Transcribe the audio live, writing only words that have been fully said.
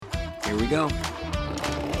Here we go.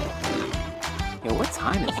 Yo, what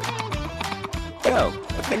time is it? Yo,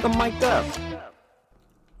 I think I'm mic'd up.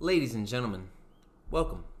 Ladies and gentlemen,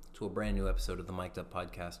 welcome to a brand new episode of the Mic'd Up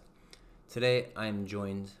Podcast. Today, I am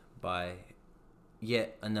joined by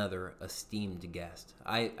yet another esteemed guest.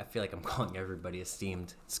 I feel like I'm calling everybody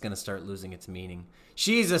esteemed. It's going to start losing its meaning.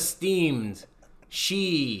 She's esteemed.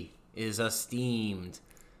 She is esteemed.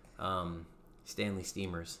 Stanley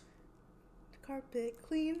Steamers. Carpet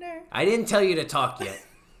cleaner. I didn't tell you to talk yet.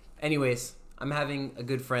 Anyways, I'm having a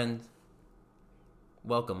good friend.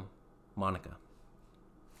 Welcome, Monica.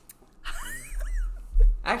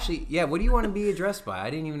 Actually, yeah, what do you want to be addressed by? I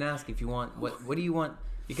didn't even ask if you want... What do you want?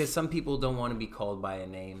 Because some people don't want to be called by a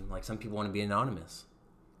name. Like, some people want to be anonymous.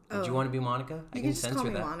 Did you want to be Monica? I can just call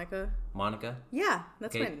me Monica. Monica? Yeah,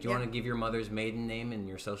 that's fine. Do you want to give your mother's maiden name and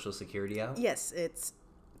your social security out? Yes, it's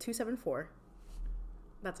 274.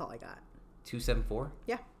 That's all I got. 274?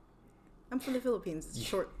 Yeah. I'm from the Philippines. It's a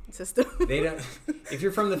short system. They don't. If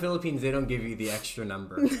you're from the Philippines, they don't give you the extra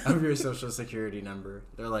number of your social security number.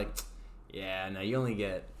 They're like, yeah, no, you only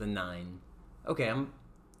get the 9. Okay,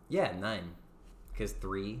 9. Because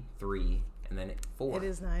 3, and then 4. It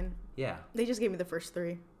is 9. Yeah. They just gave me the first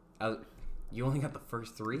 3. You only got the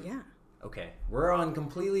first 3? Yeah. Okay, we're on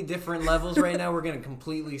completely different levels right now. We're going to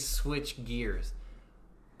completely switch gears.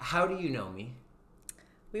 How do you know me?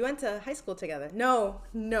 We went to high school together.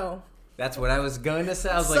 No. That's what I was going to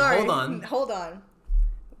say. I was Sorry. like, Hold on.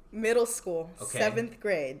 Middle school. Okay. 7th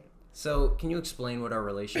grade. So, can you explain what our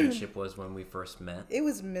relationship was when we first met? It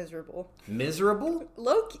was miserable. Miserable?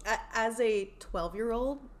 Low-key, as a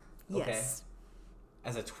 12-year-old, yes. Okay.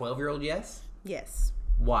 As a 12-year-old, yes? Yes.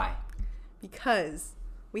 Why? Because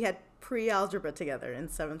we had pre-algebra together in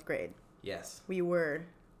 7th grade. Yes. We were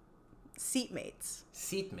seatmates.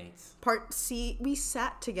 Seatmates? We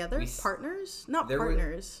sat together. Partners? Not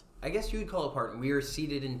partners. I guess you would call it partner. We were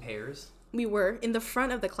seated in pairs. We were in the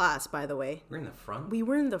front of the class, by the way. We're in the front? We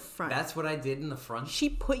were in the front. That's what I did in the front? She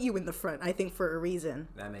put you in the front, I think, for a reason.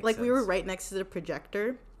 That makes sense. sense. We were right next to the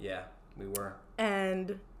projector. Yeah, we were.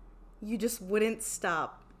 And you just wouldn't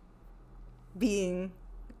stop being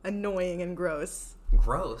annoying and gross.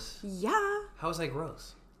 Gross? Yeah. How was I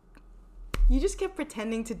gross? You just kept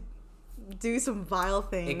pretending to do some vile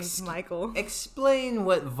things, Michael. Explain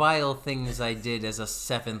what vile things I did as a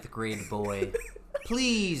 7th grade boy.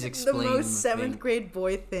 Please explain. The most 7th grade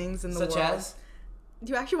boy things in the world. Such as?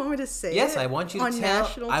 Do you actually want me to say yes, it? I want you to on tell.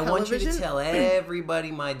 national I want you television? to tell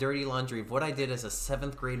everybody my dirty laundry of what I did as a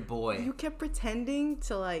 7th grade boy. You kept pretending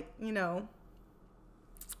to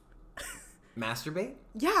masturbate?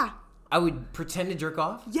 Yeah. I would pretend to jerk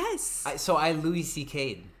off? Yes. So I Louis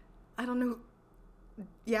C.K'd. I don't know.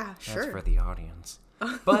 Yeah, sure. That's for the audience.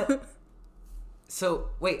 But, so,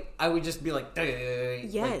 wait, I would just be like...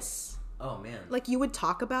 Yes. Oh, man. Like, you would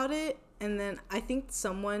talk about it, and then I think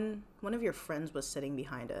one of your friends was sitting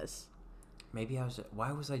behind us. Maybe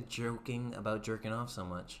why was I joking about jerking off so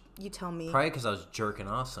much? You tell me. Probably because I was jerking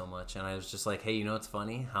off so much, and I was just like, hey, you know what's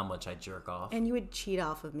funny? How much I jerk off. And you would cheat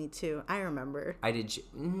off of me, too. I remember. I did...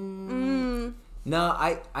 No,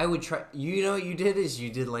 I would try... You know what you did is you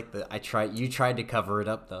did like the... You tried to cover it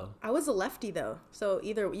up, though. I was a lefty, though. So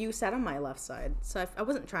either you sat on my left side. So I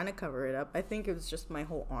wasn't trying to cover it up. I think it was just my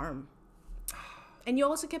whole arm. And you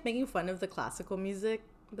also kept making fun of the classical music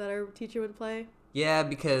that our teacher would play. Yeah,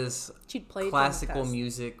 because she'd play classical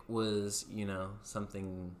music was,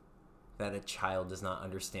 something that a child does not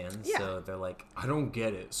understand. Yeah. So they're like, I don't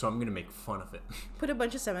get it, so I'm going to make fun of it. Put a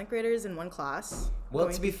bunch of 7th graders in one class. Well,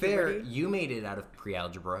 to be fair, you made it out of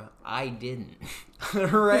pre-algebra. I didn't.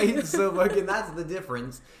 Right? So fucking that's the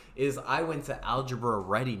difference, is I went to algebra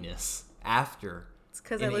readiness after. It's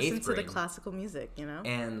because I listened to the classical music,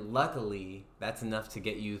 And luckily, that's enough to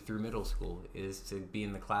get you through middle school, is to be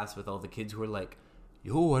in the class with all the kids who are like,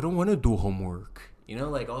 yo, I don't want to do homework.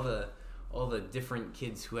 Like all the different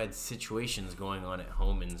kids who had situations going on at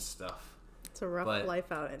home and stuff. It's a rough life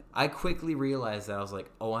out. I quickly realized that I was like,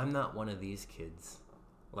 oh, I'm not one of these kids.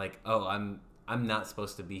 Like, oh, I'm not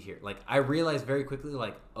supposed to be here. Like, I realized very quickly,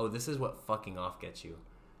 like, oh, this is what fucking off gets you.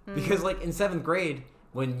 Because, like, in 7th grade...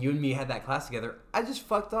 When you and me had that class together, I just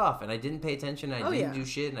fucked off and I didn't pay attention. I didn't do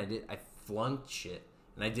shit, and I flunked shit,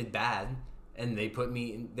 and I did bad. And they put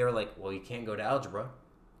me in, they were like, well, you can't go to algebra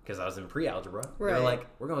because I was in pre-algebra. Right. They were like,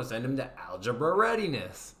 we're going to send him to algebra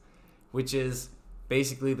readiness, which is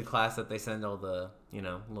basically the class that they send all the,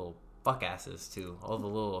 little fuck asses to. All the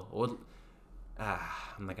little, I'm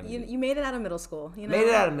not going to. You made it out of middle school. Made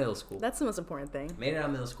it out of middle school. That's the most important thing. Made it out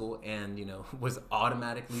of middle school and, was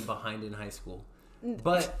automatically behind in high school.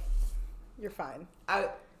 But you're fine.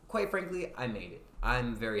 quite frankly, I made it.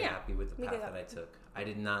 I'm very happy with the we path got- that I took. I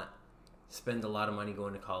did not spend a lot of money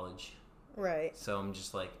going to college. Right. So I'm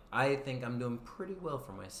just like, I think I'm doing pretty well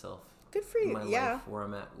for myself. Good for you. In my Yeah. life where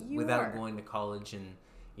I'm at You without are. going to college and,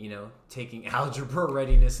 taking algebra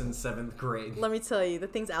readiness in 7th grade. Let me tell you, the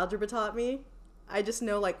things algebra taught me, I just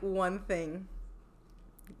know like one thing.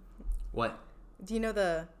 What? Do you know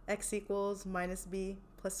the x equals minus b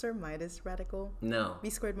plus or minus radical? No. B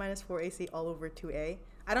squared minus 4ac all over 2a.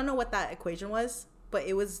 I don't know what that equation was, but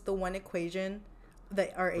it was the one equation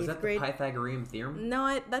that our 8th Was that grade. the Pythagorean theorem?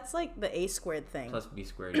 No, that's like the a squared thing. Plus b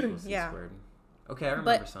squared equals c Yeah. squared. Okay, I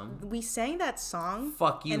remember but some. we sang that song.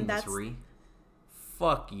 Fuck you, and Miss that's- Ree.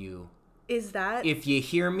 Fuck you. Is that? If you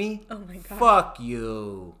hear me, oh my god. fuck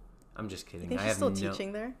you. I'm just kidding. I think I she's have still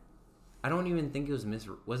teaching there. I don't even think it was Miss.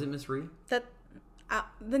 Was it Miss Ree? That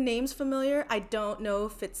the name's familiar. I don't know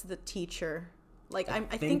if it's the teacher. Like I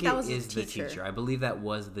think that was it is the teacher. the teacher. I believe that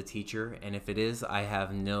was the teacher, and if it is, I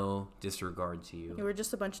have no disregard to you. We were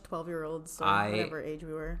just a bunch of 12-year-olds, or whatever age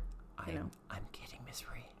we were. I'm kidding, Miss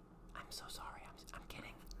Ree. I'm so sorry. I'm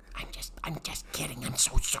kidding. I'm just kidding. I'm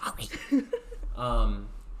so sorry.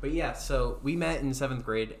 But yeah, so we met in 7th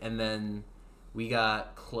grade, and then we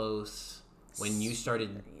got close when you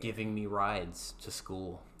started giving me rides to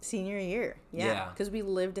school. Senior year, Yeah. because we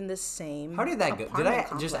lived in the same. How did that go? Did apartment I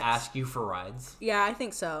complex. just ask you for rides? Yeah, I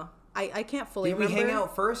think so. I can't fully Did we remember. hang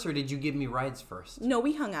out first, or did you give me rides first? No,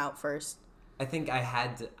 we hung out first. I think I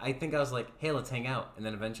was like, hey, let's hang out. And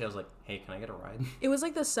then eventually I was like, hey, can I get a ride? It was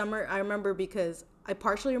like the summer. I remember because I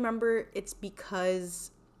partially remember it's because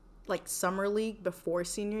like summer league before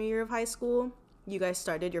senior year of high school, you guys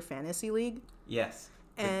started your fantasy league. Yes.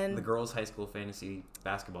 And the girls' high school fantasy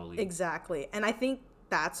basketball league. Exactly. And I think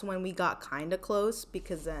that's when we got kind of close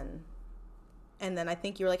because then I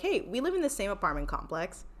think you were like, hey, we live in the same apartment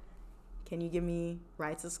complex. Can you give me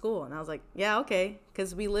rides to school? And I was like, yeah, okay.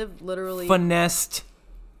 Because we lived literally. Finessed.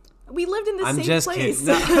 We lived in the I'm same just place. kidding.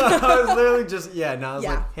 No, I was literally just, I was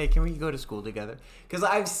Yeah. like, hey, can we go to school together? Because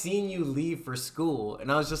I've seen you leave for school. And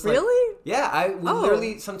I was just like. Really? Yeah, I would Oh.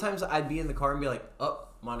 literally, sometimes I'd be in the car and be like, oh,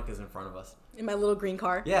 Monica's in front of us. In my little green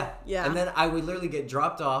car. Yeah. Yeah. And then I would literally get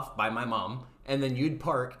dropped off by my mom. And then you'd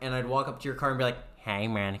park and I'd walk up to your car and be like, hey,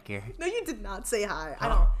 Monica. No, you did not say hi.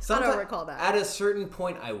 I Sometimes- don't recall that. At a certain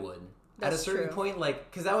point, I would. At a That's certain true. point,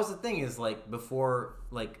 like, because that was the thing is, like, before,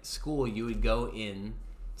 like, school, you would go in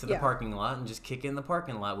to the Yeah. parking lot and just kick in the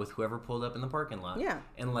parking lot with whoever pulled up in the parking lot. Yeah.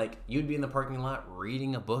 And, like, you'd be in the parking lot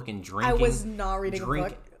reading a book and drinking. I was not reading a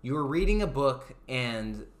book. You were reading a book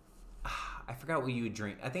and I forgot what you would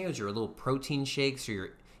drink. I think it was your little protein shakes or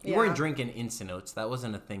you Yeah. weren't drinking Instant Oats. That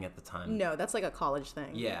wasn't a thing at the time. No, that's like a college thing.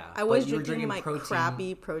 Yeah, I was but you were drinking my drinking protein-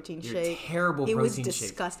 crappy protein your shake. terrible It was protein shake.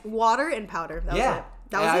 disgusting. Water and powder. That was Yeah. it.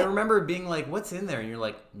 That And was I it. remember being like, what's in there? And you're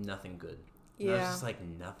like, nothing good. And I was Yeah. just like,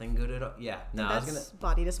 nothing good at all. Yeah. No, I was That's going to.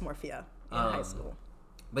 body dysmorphia in high Um, school.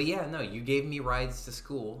 But yeah, no, you gave me rides to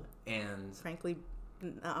school and. Frankly,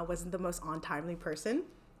 I wasn't the most on-timely person.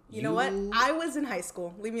 You know what? I was in high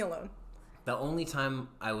school. Leave me alone. The only time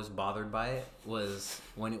I was bothered by it was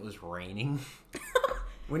when it was raining.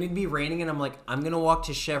 When it'd be raining and I'm like, I'm going to walk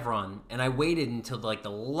to Chevron. And I waited until like the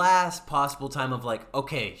last possible time of like,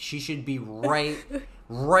 okay, she should be right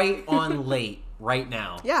on late right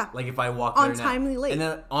now. Yeah. Like if I walk there now. Untimely late. And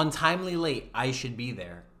then on timely late, I should be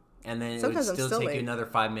there. And then Sometimes it I'm would still still take late. you another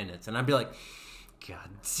 5 minutes. And I'd be like, God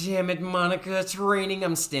damn it, Monica, it's raining.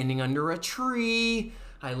 I'm standing under a tree.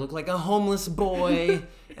 I look like a homeless boy.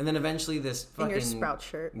 And then eventually this In your fucking Sprout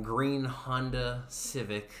shirt. green Honda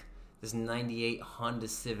Civic, this 98 Honda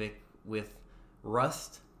Civic with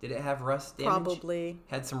rust. Did it have rust damage? Probably.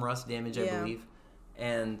 Had some rust damage, I Yeah. believe.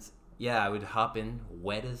 And yeah, I would hop in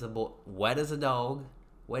wet as a wet as a dog,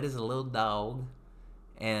 wet as a little dog.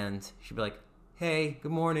 And she'd be like, hey,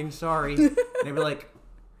 good morning, sorry. And I'd be like,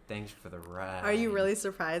 thanks for the ride. Are you really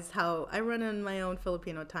surprised how I run in my own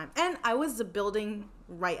Filipino time? And I was the building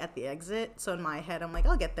right at the exit. So in my head, I'm like,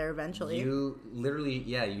 I'll get there eventually. You literally,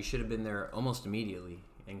 you should have been there almost immediately.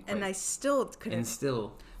 And I still couldn't. And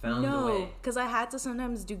still found a No, way. because I had to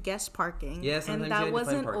sometimes do guest parking. Yeah, sometimes and you that had to find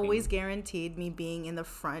wasn't parking. always guaranteed me being in the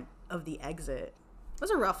front of the exit. It was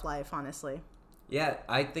a rough life, honestly. Yeah,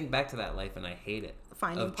 I think back to that life and I hate it.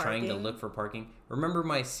 Finding of trying to parking. look for parking. Remember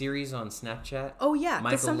my series on Snapchat? Oh, yeah, Michael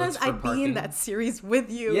because sometimes looks for I'd be in parking? that series with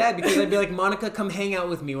you. Yeah, because I'd be like, Monica, come hang out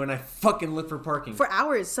with me when I fucking look for parking. For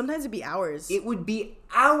hours. Sometimes it'd be hours. It would be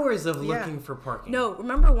hours of Yeah. looking for parking. No,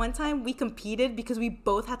 remember one time we competed because we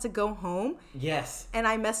both had to go home Yes. and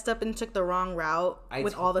I messed up and took the wrong route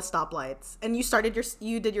with all the stoplights. And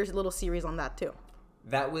you did your little series on that too.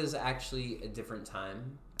 That was actually a different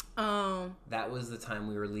time. That was the time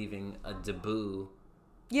we were leaving a debut.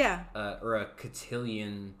 Yeah. Or a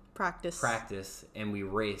cotillion practice, and we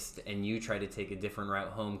raced, and you tried to take a different route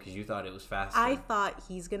home because you thought it was faster. I thought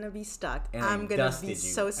he's gonna be stuck. And I'm gonna be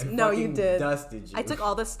so. No, you did. Dusted you. I took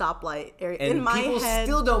all the stoplight area and in my head. People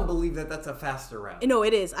still don't believe that that's a faster route. No,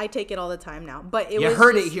 it is. I take it all the time now. But you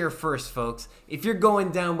heard it here first, folks. If you're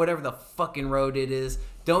going down whatever the fucking road it is,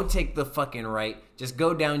 don't take the fucking right. Just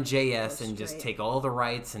go down JS and just take all the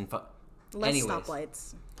rights and. Less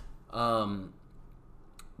stoplights.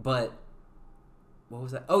 But. What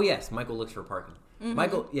was that? Oh, yes. Michael Looks for Parking.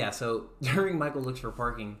 Mm-hmm. So during Michael Looks for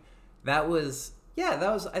Parking, I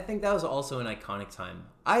think that was also an iconic time.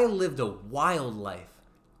 I lived a wild life,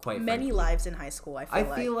 quite Many frankly. lives in high school, I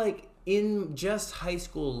feel like in just high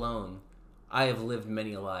school alone, I have lived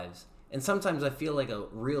many lives. And sometimes I feel like a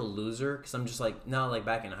real loser because I'm just like, no, like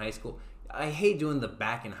back in high school. I hate doing the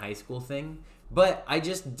back in high school thing, but I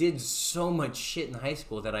just did so much shit in high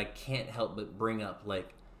school that I can't help but bring up,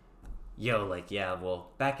 like,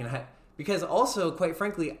 back in high... Because also, quite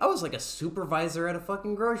frankly, I was like a supervisor at a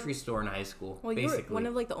fucking grocery store in high school, basically. You were one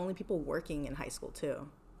of like the only people working in high school, too.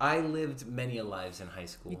 I lived many lives in high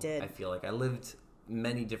school. You did. I feel like I lived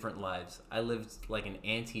many different lives. I lived like an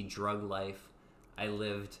anti-drug life. I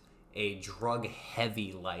lived a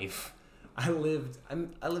drug-heavy life. I lived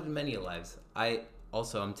many lives.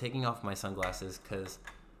 I'm taking off my sunglasses because...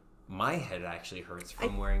 my head actually hurts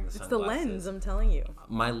from wearing the sunglasses. It's the lens, I'm telling you.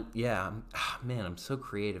 I'm so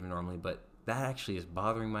creative normally, but that actually is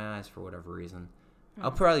bothering my eyes for whatever reason.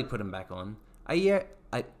 I'll probably put them back on. I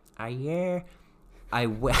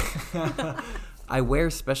wear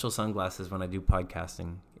special sunglasses when I do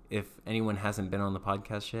podcasting. If anyone hasn't been on the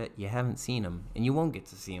podcast yet, you haven't seen them, and you won't get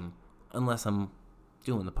to see them unless I'm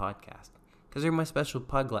doing the podcast because they're my special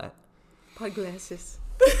pod glasses.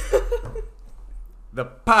 The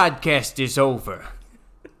podcast is over.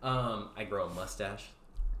 I grow a mustache.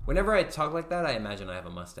 Whenever I talk like that, I imagine I have a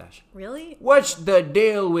mustache. Really? What's the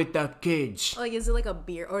deal with the kids? Like, is it like a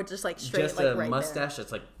beard or just like straight? Just like a right mustache there?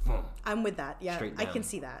 that's like. Boom, I'm with that. Yeah, straight I down. can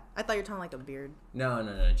see that. I thought you were talking like a beard.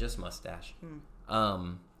 No, just mustache.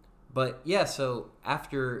 But yeah, so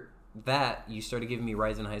after that, you started giving me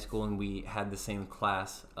rides in high school, and we had the same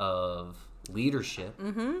class of leadership.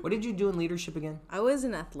 Mm-hmm. What did you do in leadership again? I was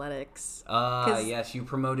in athletics. Yes, you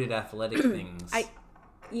promoted athletic things.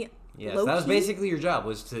 Yes, that was basically your job,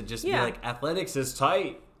 was to just be like, athletics is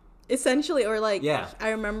tight. Essentially, or like, I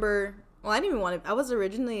remember, well, I didn't even want to, I was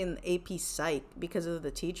originally in AP Psych because of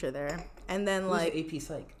the teacher there. And then Who's like. AP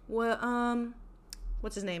Psych? Well,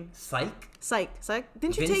 what's his name? Psych? Psych.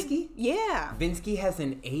 Didn't you Vinsky? Yeah. Vinsky has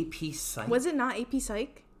an AP Psych? Was it not AP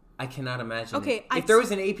Psych? I cannot imagine. Okay, if there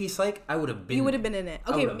was an AP Psych, I would have been. You would have been in it.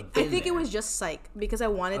 Okay, I think it was just Psych because I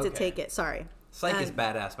wanted to take it. Sorry. Psych is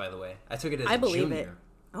badass, by the way. I took it as I a believe junior. it.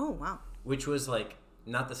 Oh wow. Which was like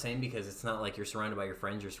not the same because it's not like you're surrounded by your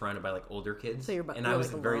friends. You're surrounded by like older kids. So I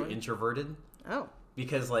was like very alone. Introverted. Oh.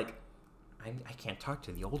 Because like I can't talk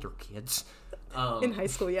to the older kids. In high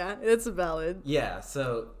school, yeah, it's valid. Yeah,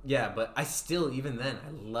 but I still, even then,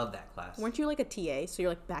 I love that class. Weren't you like a TA? So you're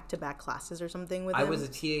like back-to-back classes or something with him? I was a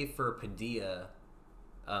TA for Padilla,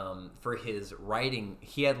 for his writing.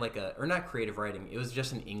 He had like or not creative writing, it was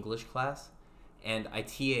just an English class. And I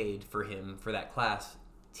TA'd for him for that class,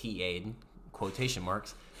 TA'd, quotation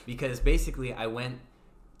marks, because basically I went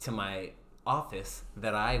to my office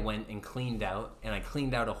that I went and cleaned out, and I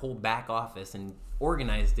cleaned out a whole back office and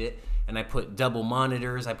organized it, and I put double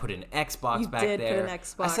monitors, I put an Xbox back there. You did put an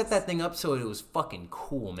Xbox. I set that thing up so it was fucking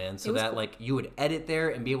cool, man, so that cool. Like you would edit there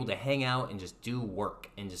and be able to hang out and just do work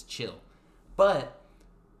and just chill. But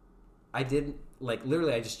I did, like,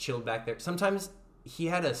 literally I just chilled back there. Sometimes he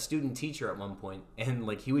had a student teacher at one point, and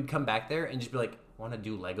like he would come back there and just be like, want to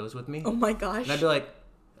do Legos with me? Oh my gosh. And I'd be like,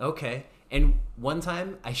 okay. And one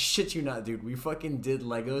time, I shit you not, dude, we fucking did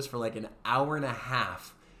Legos for like an hour and a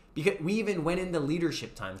half. Because we even went into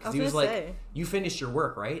leadership time. Because he was like, you finished your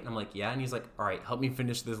work, right? And I'm like, yeah. And he's like, all right, help me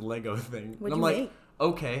finish this Lego thing. What'd and I'm you like, make?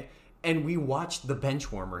 okay. And we watched The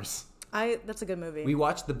Benchwarmers. That's a good movie. We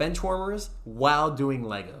watched The Benchwarmers while doing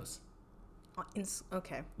Legos.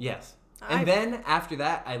 Okay. Yes. And then after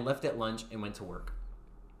that, I left at lunch and went to work.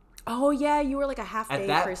 Oh yeah, you were like a half day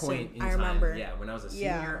person. At that point in time, remember. Yeah, when I was a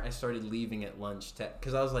senior, I started leaving at lunch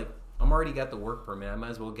because I was like, I'm already got the work permit. I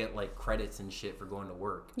might as well get like credits and shit for going to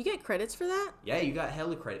work. You get credits for that? Yeah, you got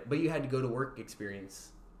hella credit, but you had to go to work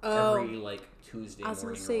experience every like Tuesday morning or whatever. I was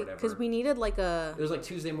gonna say because we needed like a. It was like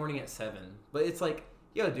Tuesday morning at 7, but it's like,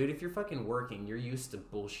 yo, dude, if you're fucking working, you're used to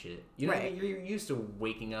bullshit. You know what I mean? You're used to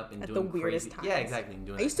waking up and at doing the weirdest crazy. times. Yeah, exactly. And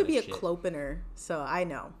doing I used to be a shit. clopener, so I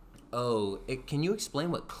know. Can you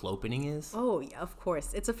explain what clopening is? Oh, yeah, of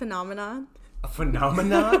course. It's a phenomenon. A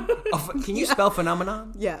phenomenon? Can you spell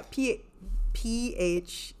phenomenon? Yeah,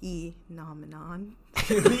 P-H-E nomenon.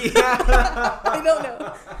 Yeah. I don't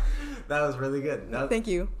know. That was really good. Thank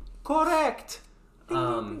you. Correct.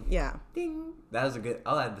 Yeah. Ding. That was a good.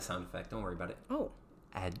 I'll add the sound effect. Don't worry about it. Oh.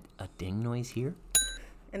 Add a ding noise here.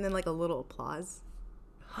 And then like a little applause.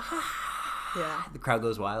 Yeah. The crowd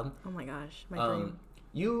goes wild. Oh my gosh, my dream.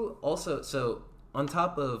 You also, so on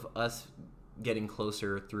top of us getting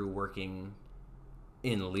closer through working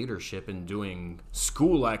in leadership and doing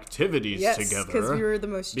school activities together. Because we were the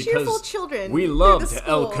most cheerful children. We loved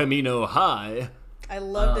El Camino High. I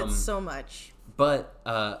loved it so much. But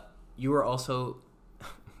you were also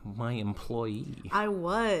my employee. I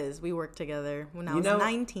was. We worked together when I was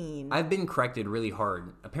 19. I've been corrected really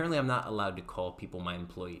hard. Apparently, I'm not allowed to call people my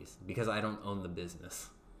employees because I don't own the business.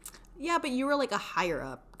 Yeah, but you were like a higher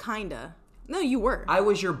up, kinda. No, you were. I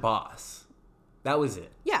was your boss. That was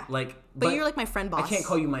it. Yeah. Like, but you're like my friend boss. I can't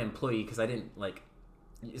call you my employee because I didn't like.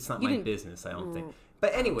 It's not my business. I don't think.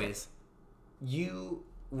 But anyways, you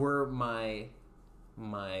were my.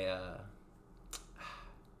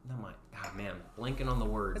 Man, blanking on the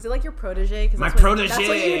word. Is it like your protege? My protege. That's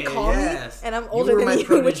what you would call me. And I'm older than you,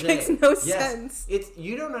 protege. which makes no sense.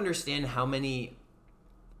 You don't understand how many.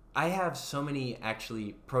 I have so many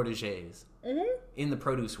actually proteges in the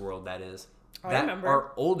produce world. That is. That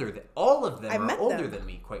are older than all of them are older than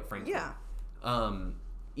me, quite frankly. Yeah.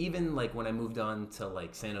 Even like when I moved on to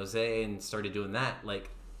like San Jose and started doing that,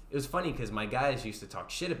 like it was funny because my guys used to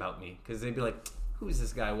talk shit about me because they'd be like, "Who's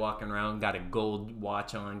this guy walking around? Got a gold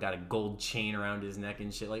watch on, got a gold chain around his neck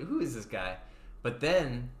and shit. Like, who is this guy?" But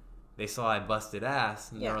then they saw I busted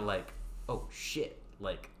ass and they were like, "Oh shit!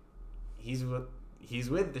 Like he's with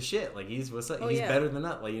the shit. Like he's what's up? He's better than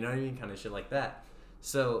us. Like you know what I mean? Kind of shit like that."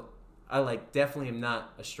 So. I like definitely am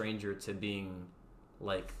not a stranger to being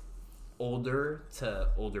like older to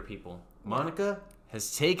older people. Monica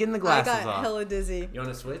has taken the glasses off. I got hella dizzy. You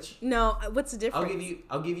want to switch? No, what's the difference?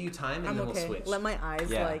 I'll give you time and then we'll switch. Let my eyes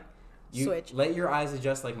switch. Let your eyes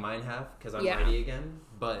adjust like mine have because I'm ready again.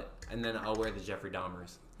 And then I'll wear the Jeffrey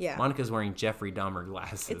Dahmers. Yeah. Monica's wearing Jeffrey Dahmer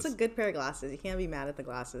glasses. It's a good pair of glasses. You can't be mad at the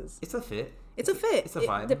glasses. It's a fit. It's a fit. It's a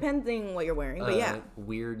vibe. Depending what you're wearing, but yeah.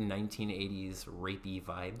 Weird 1980s rapey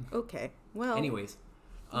vibe. Okay. Well. Anyways.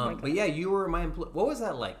 But yeah, you were my employee. What was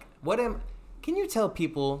that like? Can you tell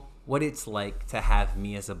people what it's like to have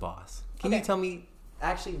me as a boss? Can you tell me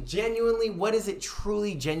actually genuinely what is it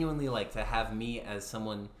truly genuinely like to have me as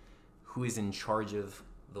someone who is in charge of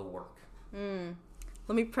the work?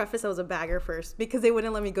 Let me preface I was a bagger first because they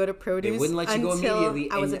wouldn't let me go to produce. They wouldn't let you go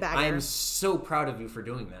immediately. I was a bagger. I am so proud of you for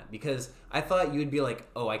doing that because I thought you would be like,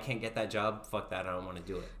 "Oh, I can't get that job. Fuck that. I don't want to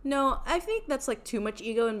do it." No, I think that's like too much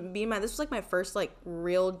ego and being mad. This was like my first like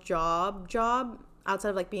real job outside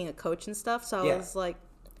of like being a coach and stuff. So I was like,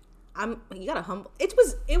 you gotta humble. It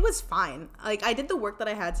was fine. Like I did the work that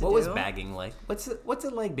I had to do. What was bagging like? What's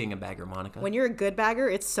it like being a bagger, Monica? When you're a good bagger,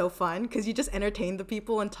 it's so fun because you just entertain the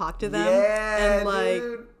people and talk to them. Yeah, and like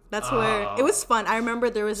dude. That's where it was fun. I remember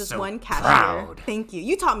there was this one cashier. Proud. Thank you.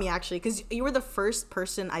 You taught me actually because you were the first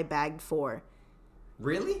person I bagged for.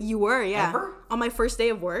 Really? You were, yeah. Ever? On my first day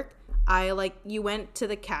of work, you went to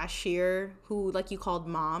the cashier who like you called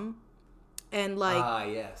mom, and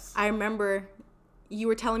like yes. I remember you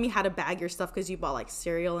were telling me how to bag your stuff because you bought like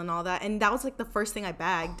cereal and all that, and that was like the first thing I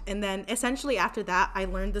bagged. And then essentially after that, I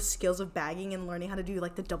learned the skills of bagging and learning how to do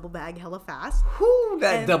like the double bag hella fast.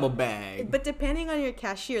 Double bag. But depending on your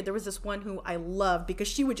cashier, there was this one who I loved because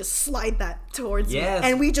she would just slide that towards me,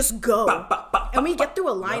 and we just go, and we get through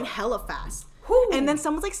a line hella fast. And then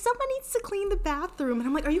someone's like, "Someone needs to clean the bathroom," and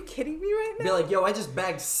I'm like, "Are you kidding me right now?" Be like, "Yo, I just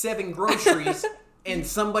bagged 7 groceries." And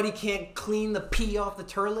somebody can't clean the pee off the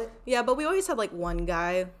toilet? Yeah, but we always had, like, one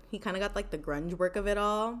guy. He kind of got, like, the grunge work of it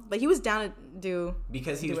all. But he was down to do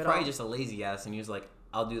because he was probably just a lazy ass, and he was like,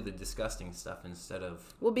 I'll do the disgusting stuff instead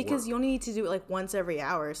of because you only need to do it, like, once every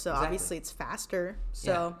hour. So, obviously, it's faster.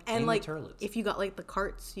 So, and, like, if you got, like, the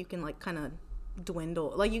carts, you can, like, kind of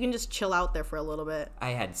dwindle. Like, you can just chill out there for a little bit. I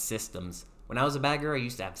had systems. When I was a bagger, I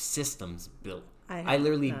used to have systems built. I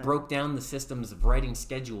literally broke down the systems of writing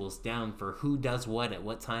schedules down for who does what at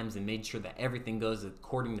what times and made sure that everything goes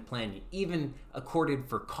according to plan. Even accorded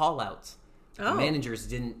for call-outs. The managers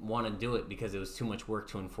didn't want to do it because it was too much work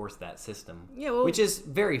to enforce that system. Yeah, well, which is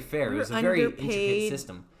very fair. It was a very intricate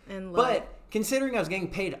system. But considering I was getting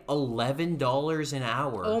paid $11 an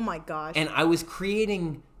hour. Oh my gosh. And I was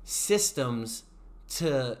creating systems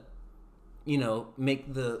to,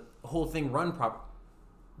 make the whole thing run proper.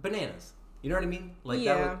 Bananas. You know what I mean? Like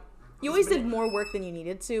You always did more work than you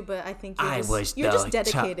needed to, but I think you're just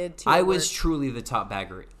dedicated to I your was work. truly the top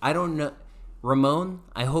bagger. I don't know. Ramon,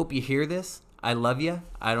 I hope you hear this. I love you.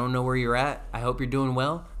 I don't know where you're at. I hope you're doing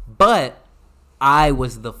well. But I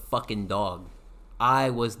was the fucking dog. I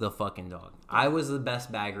was the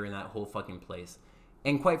best bagger in that whole fucking place.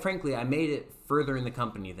 And quite frankly, I made it further in the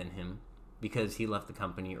company than him because he left the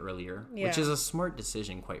company earlier, which is a smart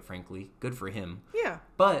decision, quite frankly. Good for him. Yeah.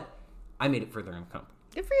 But I made it further in the company.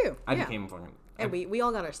 Good for you. I became fucking... And we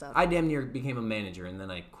all got our stuff. I damn near became a manager, and then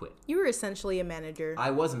I quit. You were essentially a manager. I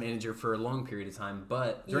was a manager for a long period of time,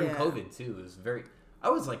 but during COVID, too, it was very... I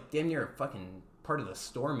was, like, damn near a fucking part of the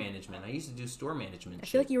store management. I used to do store management I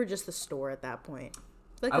feel like you were just the store at that point.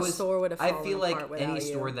 Store would have I fallen feel like apart any without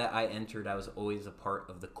you. store that I entered, I was always a part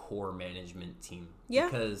of the core management team. Yeah.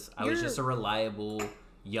 Because I was just a reliable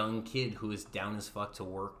young kid who was down as fuck to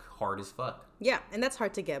work hard as fuck. Yeah, and that's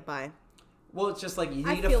hard to get by. Well, it's just like you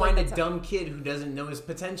need to find a dumb kid who doesn't know his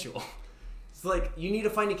potential. It's like you need to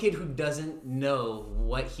find a kid who doesn't know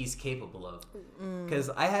what he's capable of. Because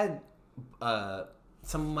I had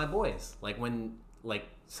some of my boys, like when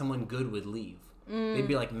someone good would leave, they'd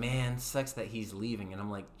be like, "Man, sucks that he's leaving," and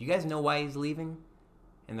I'm like, "You guys know why he's leaving?"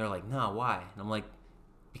 And they're like, "Nah, why?" And I'm like,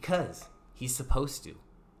 "Because he's supposed to." I'm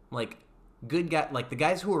like, good guy, like the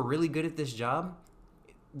guys who are really good at this job,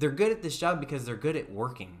 they're good at this job because they're good at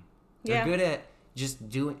working. They're good at just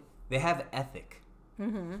doing. They have ethic.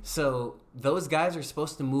 Mm-hmm. So those guys are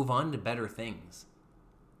supposed to move on to better things.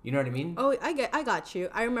 You know what I mean? Oh, I got you.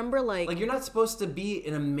 I remember like you're not supposed to be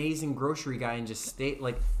an amazing grocery guy and just stay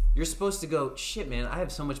like you're supposed to go, shit, man, I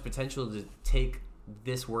have so much potential to take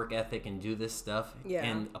this work ethic and do this stuff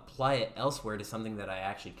and apply it elsewhere to something that I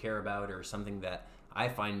actually care about or something that I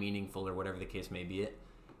find meaningful or whatever the case may be.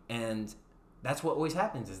 And that's what always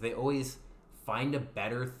happens is they always find a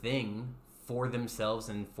better thing for themselves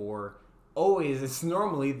and for it's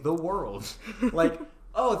normally the world. Like,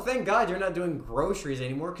 oh, thank God you're not doing groceries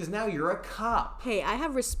anymore because now you're a cop. Hey, I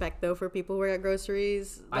have respect though for people who work at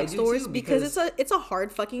groceries I do stores too, because it's a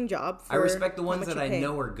hard fucking job. I respect the ones that I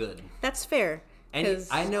know are good. That's fair. And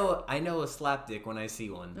I know a slapdick when I see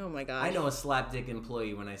one. Oh my gosh. I know a slapdick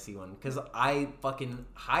employee when I see one because I fucking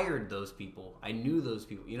hired those people. I knew those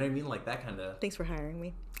people. You know what I mean? Like that kind of. Thanks for hiring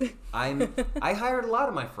me. I hired a lot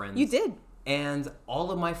of my friends. You did. And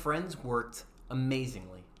all of my friends worked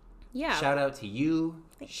amazingly. Yeah. Shout out to you.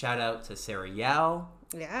 Shout out to Sarah Yao.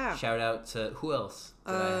 Yeah. Shout out to who else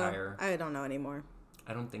did I hire? I don't know anymore.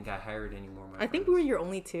 I don't think I hired any more. I think we were your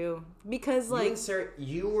only two because you and Sarah,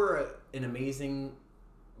 you were an amazing.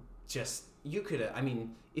 You could have. I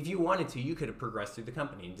mean, if you wanted to, you could have progressed through the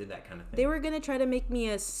company and did that kind of thing. They were gonna try to make me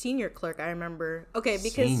a senior clerk. I remember. Okay,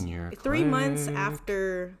 because 3 months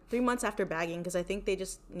after bagging, because I think they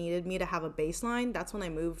just needed me to have a baseline. That's when I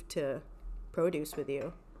moved to produce with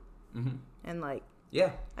you. Mm-hmm. And I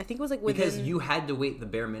think it was because you had to wait the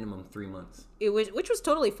bare minimum 3 months. Which was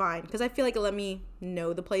totally fine because I feel like it let me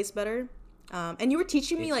know the place better. And you were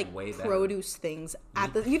teaching me produce things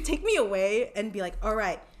you'd take me away and be like, all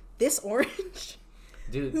right, this orange.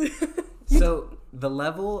 Dude, so the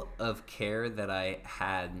level of care that I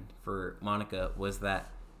had for Monica was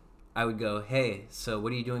that I would go, hey, so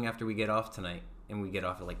what are you doing after we get off tonight? And we get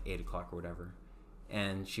off at 8 o'clock or whatever.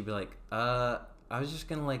 And she'd be like, I was just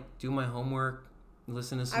going to do my homework,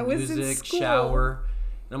 listen to some music, shower.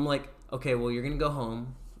 And I'm like, okay, well, you're going to go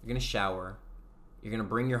home. You're going to shower. You're going to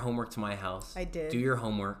bring your homework to my house. I did. Do your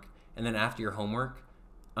homework. And then after your homework,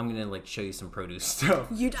 I'm going to show you some produce stuff.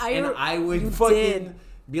 I would fucking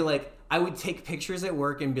be like, I would take pictures at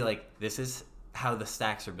work and be like, this is how the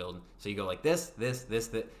stacks are built. So you go like this.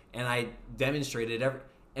 And I demonstrated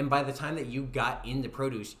and by the time that you got into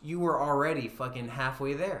produce, you were already fucking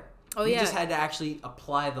halfway there. Oh, you just had to actually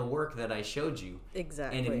apply the work that I showed you.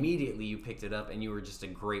 Exactly. And immediately you picked it up and you were just a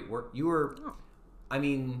great work. You were,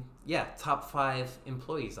 top 5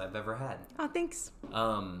 employees I've ever had. Oh, thanks.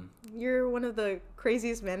 You're one of the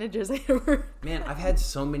craziest managers I ever Man, I've had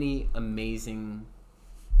so many amazing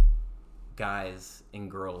guys and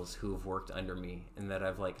girls who have worked under me and that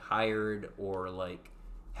I've hired or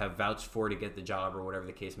have vouched for to get the job or whatever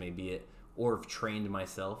the case may be or have trained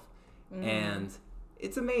myself. And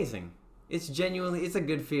it's amazing. It's a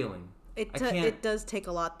good feeling. It does take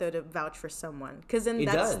a lot though to vouch for someone because then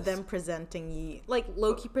that's them presenting you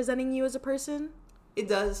low-key presenting you as a person. It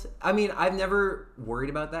does. I mean, I've never worried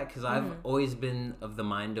about that because I've always been of the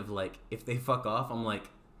mind of if they fuck off, I'm like,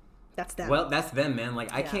 that's them. Well, that's them, man.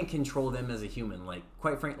 I can't control them as a human.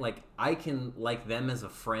 Quite frankly, I can like them as a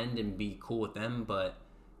friend and be cool with them, but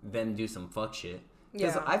then do some fuck shit.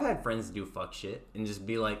 Because I've had friends do fuck shit and just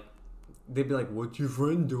be like, they'd be like, "What's your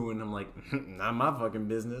friend doing?" I'm like, "Not my fucking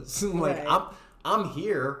business." I'm like, Right. I'm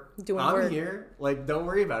here. Doing I'm work. here. Like, don't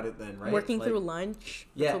worry about it then, right? Working like, through lunch.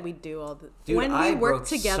 Yeah. That's what we do all the Dude, when we I worked broke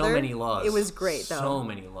together. so many laws. It was great though. So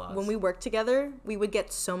many laws. When we worked together, we would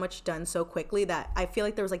get so much done so quickly that I feel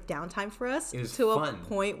like there was like downtime for us It was to fun. a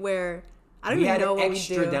point where I don't we even had know what we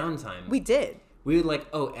extra do. downtime. We did. We would like,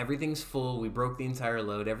 oh, everything's full. We broke the entire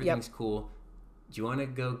load. Everything's cool. Do you want to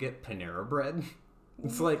go get Panera Bread?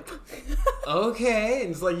 It's like, okay. And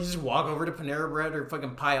it's like you just walk over to Panera Bread or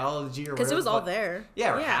fucking Pieology or whatever. Because it was all the fuck- there.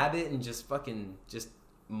 Yeah, or Habit and just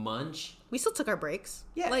munch. We still took our breaks.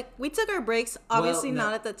 Yeah. Like, we took our breaks, obviously no.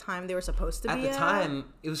 not at the time they were supposed to At be the time,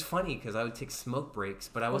 it was funny because I would take smoke breaks,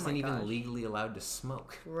 but I wasn't even gosh. legally allowed to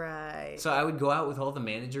smoke. Right. So I would go out with all the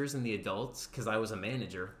managers and the adults because I was a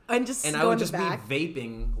manager. And just And go I would in the just back. be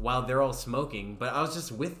vaping while they're all smoking, but I was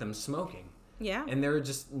just with them smoking. Yeah. And there were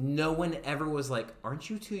just, no one ever was like, aren't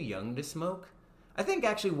you too young to smoke? I think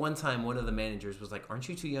actually one time one of the managers was like, aren't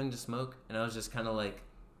you too young to smoke? And I was just kind of like,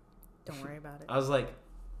 Don't worry about it. I was like,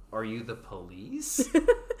 are you the police?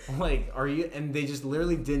 Like, are you? And they just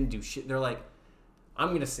literally didn't do shit. They're like, I'm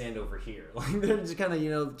going to stand over here. Like, they're just kind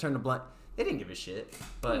of, turn the blind. They didn't give a shit.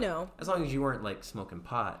 But No. as long as you weren't like smoking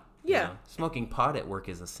pot. Yeah. Smoking pot at work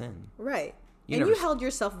is a sin. Right. You And never you s- held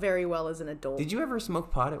yourself very well as an adult. Did you ever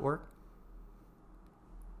smoke pot at work?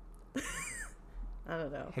 I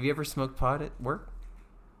don't know. Have you ever smoked pot at work?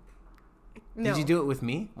 No. Did you do it with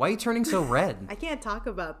me? Why are you turning so red? I can't talk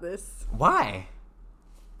about this. Why?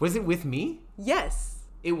 Was it with me? Yes.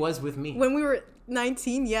 It was with me. When we were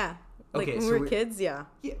 19, yeah. Like Okay, when so we were we're- kids, yeah.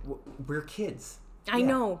 Yeah, we're kids. I Yeah.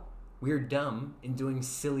 know. We're dumb and doing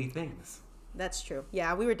silly things. That's true.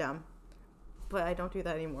 Yeah, we were dumb. But I don't do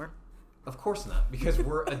that anymore. Of course not, because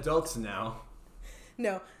we're adults now.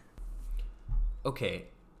 No. Okay,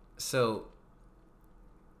 so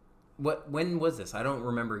when was this? I don't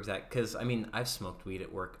remember exact, because I mean I've smoked weed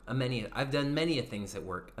at work. I've done many a things at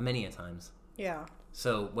work, many a times. Yeah.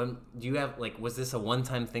 So when do you have like, was this a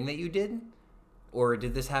one-time thing that you did, or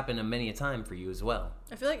did this happen a many a time for you as well?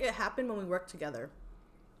 I feel like it happened when we worked together.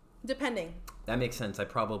 Depending. That makes sense. I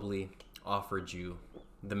probably offered you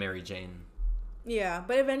the Mary Jane. Yeah,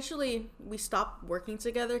 but eventually we stopped working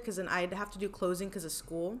together because then I'd have to do closing because of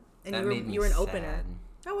school, and That made me you were an sad. opener.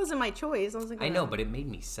 That wasn't my choice. I was like, I know, but it made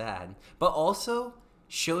me sad. But also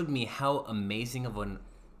showed me how amazing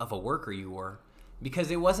of a worker you were, because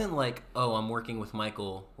it wasn't like, oh, I'm working with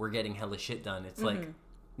Michael, we're getting hella shit done. It's like,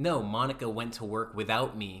 no, Monica went to work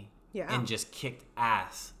without me, Yeah. and just kicked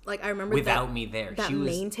ass like I remember without me there. That She was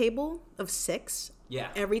main table of 6. yeah.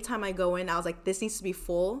 Every time I go in, I was like, this needs to be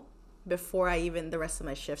full before the rest of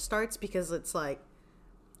my shift starts, because it's like,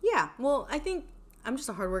 yeah. Well, I think I'm just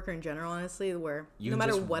a hard worker in general, honestly, where You no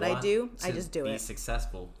matter just what I want do, I to just do be it.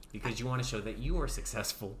 successful because you want to show that you are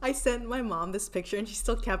successful. I sent my mom this picture, and she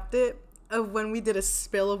still kept it, of when we did a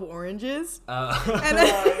spill of oranges. And then-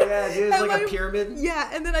 yeah, dude, it's and like a my- pyramid. Yeah,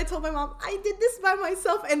 and then I told my mom, I did this by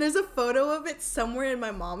myself, and there's a photo of it somewhere in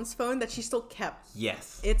my mom's phone that she still kept.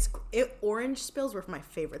 Yes. Orange spills were my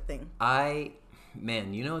favorite thing.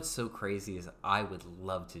 Man, you know what's so crazy is I would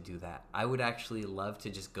love to do that. I would actually love to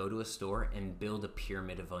just go to a store and build a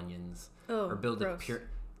pyramid of onions. Oh, or build gross.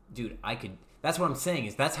 Dude, I could... That's what I'm saying,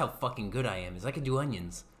 is that's how fucking good I am, is I could do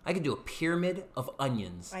onions. I could do a pyramid of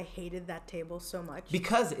onions. I hated that table so much.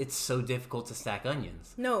 Because it's so difficult to stack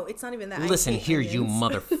onions. No, it's not even that. Listen I hate here, you onions.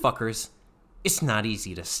 motherfuckers. It's not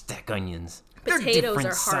easy to stack onions. They're Potatoes different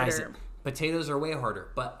are harder. sizes. Potatoes are way harder,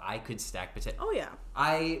 but I could stack potatoes. Oh, yeah.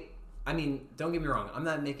 I mean, don't get me wrong. I'm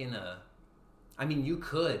not making I mean, you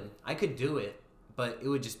could. I could do it, but it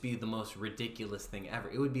would just be the most ridiculous thing ever.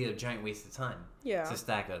 It would be a giant waste of time. Yeah. To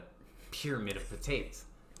stack a pyramid of potatoes.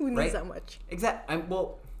 Who needs right? that much? Exactly.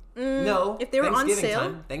 No. If they were on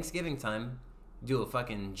sale. Thanksgiving time, do a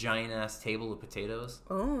fucking giant ass table of potatoes.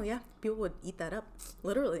 Oh, yeah. People would eat that up.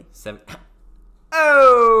 Literally. 7.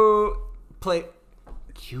 Oh! Play.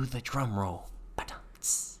 Cue the drum roll.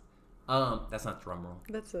 Ba-dum-ts. That's not drum roll.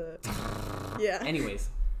 That's a... Yeah. Anyways,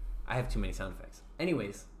 I have too many sound effects.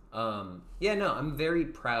 Anyways, yeah, no, I'm very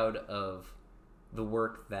proud of the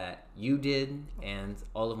work that you did and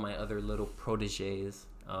all of my other little proteges.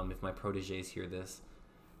 If my proteges hear this,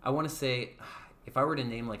 I want to say, if I were to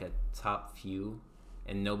name like a top few,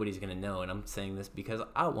 and nobody's gonna know, and I'm saying this because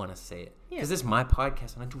I want to say it, because this is my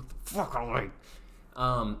podcast and I do what the fuck I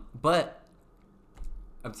like. But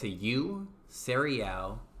up to you, Sarah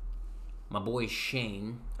Yao, my boy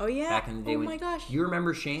Shane. Oh, yeah. Back in the day. Oh, my gosh. You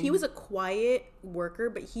remember Shane? He was a quiet worker,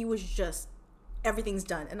 but he was just... Everything's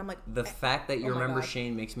done. And I'm like... The fact that you oh my remember God.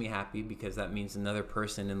 Shane makes me happy, because that means another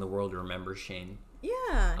person in the world remembers Shane. Yeah.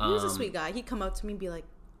 Yeah, he was a sweet guy. He'd come up to me and be like,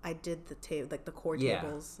 I did the the core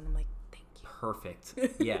tables. And I'm like, thank you. Perfect.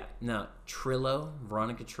 Yeah. No, Trillo,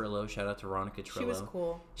 Veronica Trillo. Shout out to Veronica Trillo. She was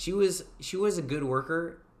cool. She was a good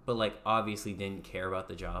worker, but like obviously didn't care about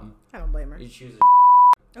the job. I don't blame her. She was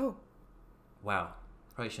Oh. Wow.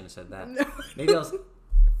 Probably shouldn't have said that. No. Maybe I was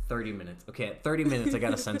 30 minutes. Okay, at 30 minutes I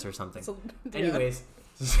gotta censor something. So, yeah. Anyways.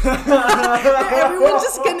 Everyone's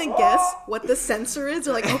just gonna guess what the censor is.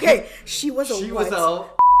 They're like, okay, she was a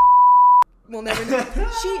We'll never know.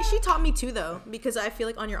 She taught me too, though, because I feel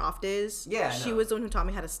like on your off days, she was the one who taught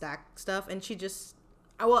me how to stack stuff, and she just,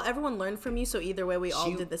 well, everyone learned from you, so either way, we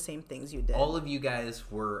all did the same things you did. All of you guys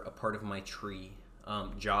were a part of my tree.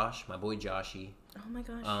 Josh, my boy Joshy. Oh my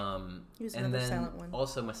gosh. He was and another then silent one.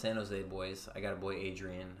 also my San Jose boys. I got a boy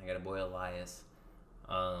Adrian. I got a boy Elias.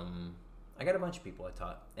 I got a bunch of people I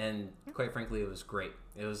taught, and quite frankly, it was great.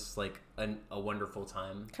 It was like a wonderful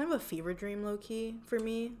time. Kind of a fever dream, low key for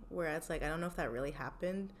me, where it's like I don't know if that really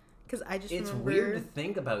happened, because I just it's remember... weird to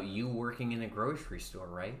think about you working in a grocery store,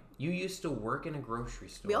 right? You used to work in a grocery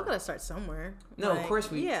store. We all gotta start somewhere. No, like, of course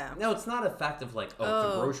we. Yeah. No, it's not a fact of like the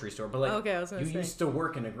grocery store, but like okay, I was gonna say. used to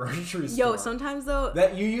work in a grocery store. Yo, sometimes though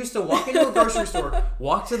that you used to walk into a grocery store,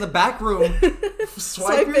 walk to the back room,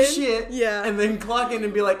 swipe your shit, and then clock in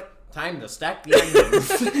and be like, time to stack the onions.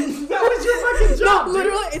 That was your fucking job. No,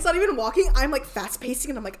 literally, it's not even walking. I'm like fast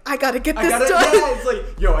pacing, and I'm like, I gotta get this done. Yeah, it's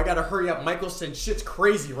like, yo, I gotta hurry up. Michael said shit's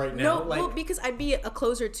crazy right now. No, well, because I'd be a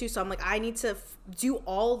closer too, so I'm like, I need to do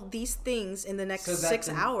all these things in the next 6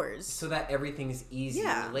 hours, so that everything's easy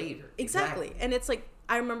later. Exactly, and it's like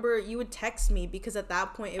I remember you would text me because at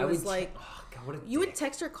that point it was like. You would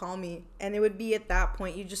text or call me, and it would be at that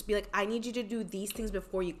point, you'd just be like, I need you to do these things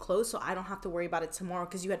before you close so I don't have to worry about it tomorrow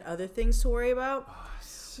because you had other things to worry about. Oh,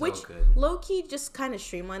 so which, good. low-key, just kind of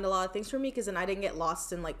streamlined a lot of things for me because then I didn't get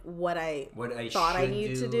lost in, like, what I thought I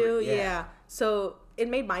needed to do. Yeah. So it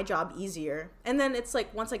made my job easier. And then it's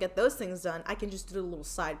like, once I get those things done, I can just do the little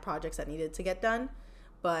side projects that needed to get done.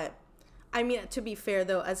 But... I mean, to be fair,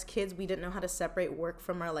 though, as kids, we didn't know how to separate work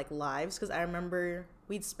from our, like, lives. Because I remember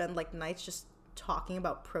we'd spend, like, nights just talking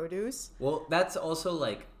about produce. Well, that's also,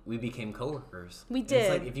 like, we became coworkers. We did. It's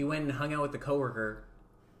like, if you went and hung out with the coworker...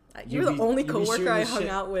 You're the only coworker I hung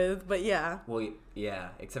out with, but yeah. Well,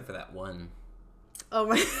 yeah, except for that one. Oh,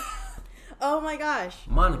 my... oh, my gosh.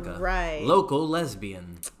 Monica. Right. Local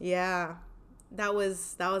lesbian. Yeah. That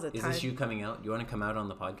was a time. Is this you coming out? You want to come out on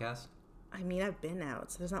the podcast? I mean, I've been out,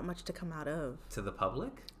 so there's not much to come out of. To the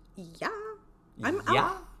public? Yeah. I'm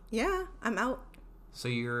out. Yeah, I'm out. So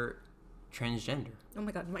you're transgender? Oh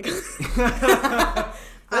my god, oh my god.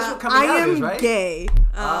 That's what coming out is, right? I am gay.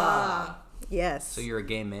 Yes. So you're a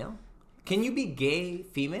gay male? Can you be gay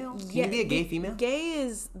female? Can you be a gay female? Gay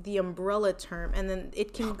is the umbrella term, and then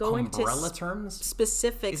it can go into terms?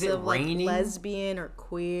 specifics of like lesbian or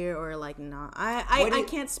queer or like not. I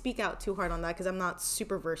can't speak out too hard on that because I'm not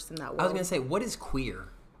super versed in that world. I was gonna say, what is queer?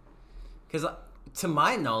 Because to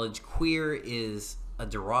my knowledge, queer is a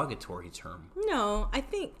derogatory term. No, I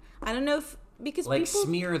don't know if because like people...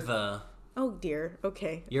 smear the. Oh dear.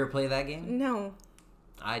 Okay. You ever play that game? No.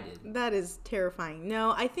 I did. That is terrifying.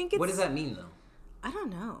 No, I think it's... What does that mean, though? I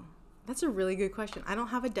don't know. That's a really good question. I don't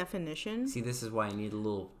have a definition. See, this is why I need a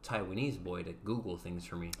little Taiwanese boy to Google things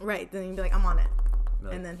for me. Right. Then you'd be like, I'm on it.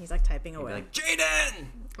 Like, and then he's like typing away. Be like, Jaden!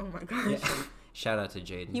 Oh my gosh. Yeah. Shout out to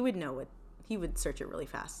Jaden. He would know it. He would search it really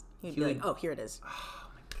fast. He'd be like, oh, here it is. Oh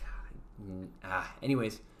my god.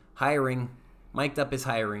 Anyways, hiring. Mic'd Up is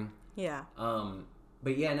hiring. Yeah.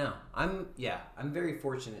 But yeah, no. I'm very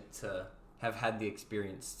fortunate to have had the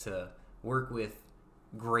experience to work with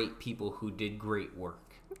great people who did great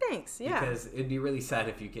work. Thanks, yeah. Because it'd be really sad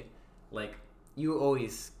if you get, like, you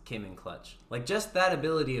always came in clutch. Like, just that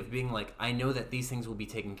ability of being like, I know that these things will be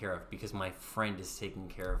taken care of because my friend is taking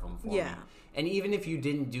care of them for me. And even if you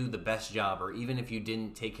didn't do the best job or even if you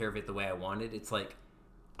didn't take care of it the way I wanted, it's like,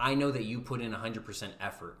 I know that you put in 100%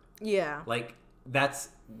 effort. Yeah. Like, that's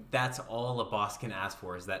all a boss can ask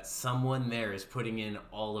for, is that someone there is putting in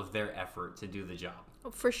all of their effort to do the job.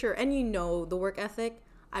 For sure. And the work ethic.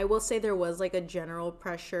 I will say there was like a general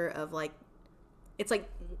pressure of like, it's like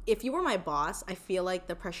if you were my boss, I feel like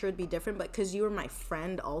the pressure would be different, but because you were my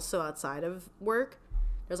friend also outside of work,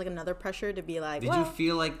 there's like another pressure to be like, Did you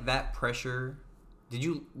feel like that pressure?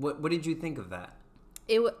 What did you think of that?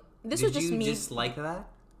 This was just me. Did you dislike that?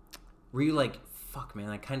 Were you like, fuck, man,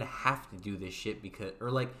 I kind of have to do this shit because, or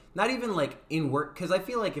like, not even like in work, because I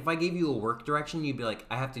feel like if I gave you a work direction, you'd be like,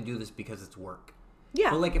 I have to do this because it's work.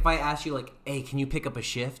 Yeah. But like if I asked you like, hey, can you pick up a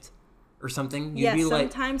shift or something? You'd be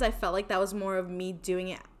like, sometimes I felt like that was more of me doing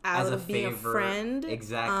it out as a of being a favor. friend.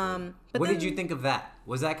 Exactly. But What then, did you think of that?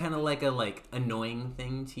 Was that kind of like a annoying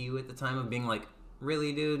thing to you at the time of being like,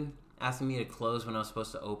 really, dude, asking me to close when I was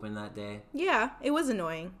supposed to open that day? Yeah, it was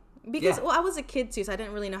annoying. Because, well, I was a kid, too, so I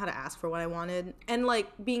didn't really know how to ask for what I wanted. And, like,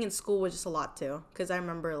 being in school was just a lot, too. Because I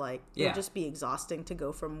remember, like, it would just be exhausting to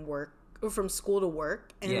go from work, or from school to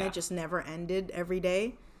work. And it just never ended every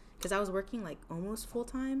day. Because I was working, like, almost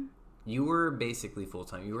full-time. You were basically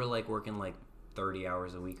full-time. You were, like, working, like, 30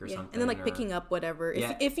 hours a week or something. And then, like, picking up whatever.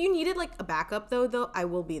 If you needed, like, a backup, though, I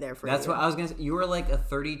will be there for you. That's what I was going to say. You were, like, a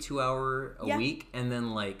 32-hour a week, and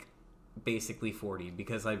then, like, basically 40,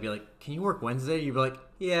 because I'd be like, can you work Wednesday? You'd be like,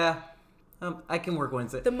 yeah, I can work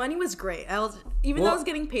Wednesday. The money was great. Though I was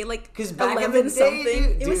getting paid like back 11 in the day, something,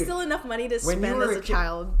 dude, it was still enough money to spend as a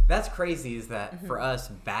child. That's crazy. Is that for us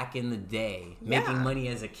back in the day, making money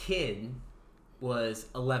as a kid was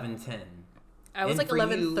 $11.10. I was like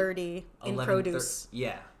 $11.30 in produce.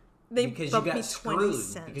 They because bumped you got me screwed 20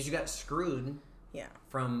 cents. because you got screwed.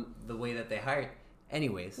 From the way that they hired.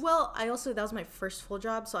 Anyways. Well, that was my first full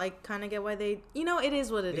job, so I kind of get why it is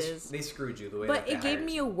what it is. They screwed you the way but that they it gave hired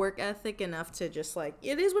me you. a work ethic enough to just like,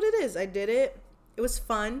 it is what it is. I did it. It was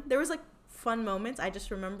fun. There was like fun moments. I just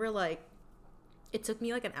remember like, it took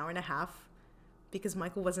me like an hour and a half because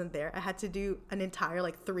Michael wasn't there. I had to do an entire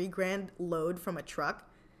like $3,000 load from a truck.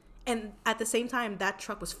 And at the same time, that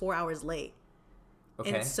truck was 4 hours late. Okay.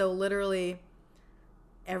 And so literally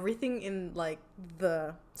everything in like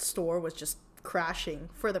the store was just crashing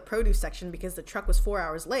for the produce section because the truck was 4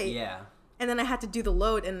 hours late. Yeah. And then I had to do the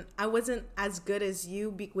load, and I wasn't as good as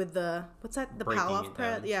you with the what's that? The breaking pal off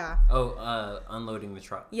press. Yeah. Oh, unloading the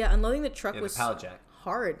truck. Yeah, unloading the truck the was pallet jack.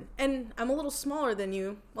 Hard, and I'm a little smaller than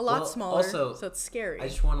you, a lot smaller. Also, so it's scary. I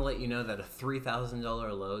just want to let you know that a $3,000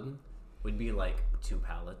 load would be like 2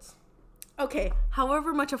 pallets. Okay,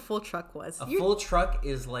 however much a full truck was. Full truck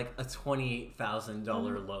is like a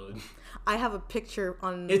 $28,000 load. I have a picture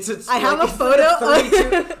on. I have a photo.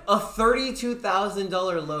 A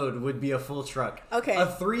 $32,000 load would be a full truck. Okay. A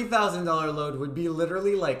 $3,000 load would be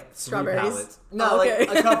literally like 3 strawberries. pallets. No, like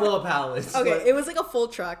a couple of pallets. Okay, but, it was like a full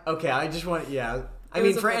truck. Okay, I just want I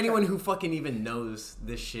mean, for anyone who fucking even knows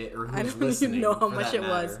this shit or who's listening, I don't even know how much it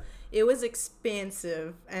matter. was. It was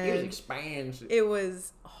expensive, and it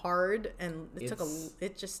was hard, and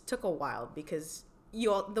it just took a while because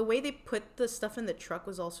the way they put the stuff in the truck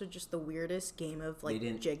was also just the weirdest game of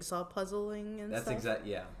like jigsaw puzzling and stuff.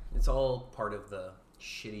 It's all part of the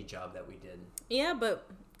shitty job that we did. Yeah, but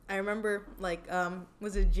I remember like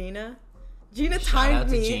was it Gina? Gina timed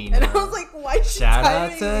me, and I was like, "Why is she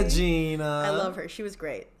timing me?" Shout out to Gina. I love her. She was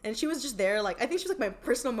great, and she was just there. Like I think she was like my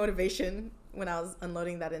personal motivation when I was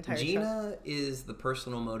unloading that entire truck. Gina is the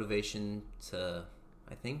personal motivation to,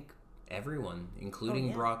 I think, everyone,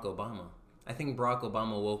 including Barack Obama. I think Barack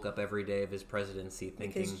Obama woke up every day of his presidency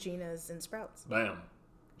thinking... Because Gina's in Sprouts. Bam.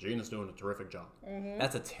 Gina's doing a terrific job. Mm-hmm.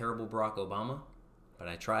 That's a terrible Barack Obama, but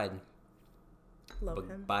I tried. Love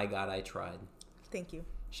him. By God, I tried. Thank you.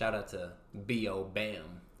 Shout out to B.O. Bam.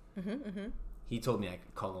 Mm-hmm, mm-hmm. He told me I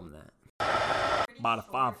could call him that. About a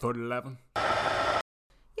 5'11".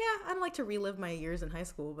 Yeah, I don't like to relive my years in high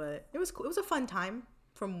school, but it was cool. It was a fun time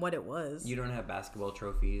from what it was. You don't have basketball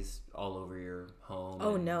trophies all over your home?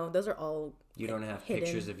 Oh, no. Those are all You don't have hidden.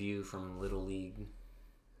 Pictures of you from Little League?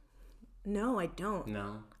 No, I don't.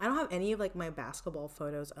 No? I don't have any of, like, my basketball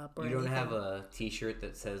photos up or anything. You don't have a t-shirt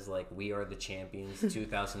that says, like, We Are the Champions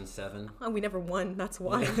 2007? Oh, we never won. That's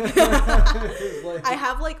why. I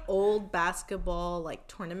have, like, old basketball, like,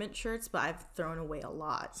 tournament shirts, but I've thrown away a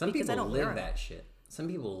lot. Some people live that shit. Some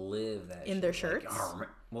people live that in shit. their shirts? Like,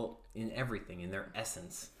 well, in everything, in their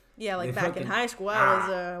essence. Yeah, like back in high school, I was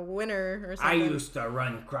a winner or something. I used to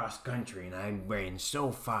run cross country, and I ran so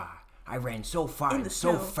far. I ran so far and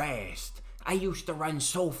so fast. I used to run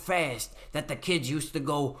so fast that the kids used to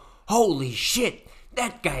go, "Holy shit,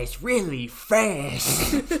 that guy's really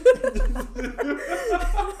fast."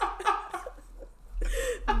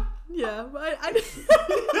 Yeah, but I'm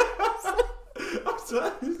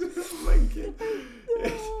sorry. Oh my God.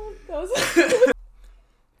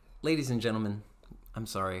 Ladies and gentlemen, I'm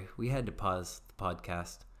sorry. We had to pause the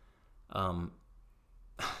podcast. I'm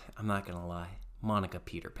not going to lie. Monica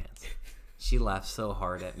Peter Pants. She laughed so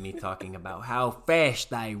hard at me talking about how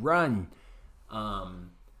fast I run.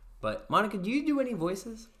 But Monica, do you do any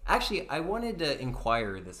voices? Actually, I wanted to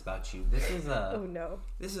inquire this about you. This is a oh no.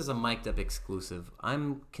 This is a mic'd up exclusive.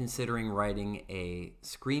 I'm considering writing a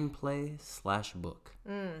screenplay/book.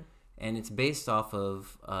 And it's based off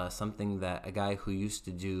of something that a guy who used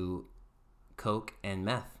to do coke and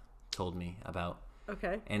meth told me about.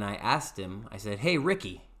 Okay. And I asked him, I said, "Hey,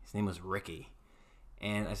 Ricky." His name was Ricky.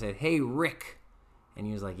 And I said, "Hey, Rick." And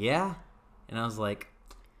he was like, "Yeah?" And I was like,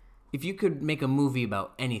 "If you could make a movie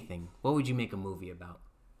about anything, what would you make a movie about?"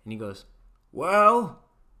 And he goes, "Well,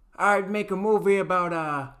 I'd make a movie about,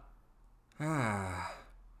 I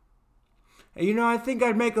think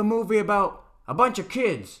I'd make a movie about a bunch of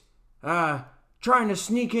kids, trying to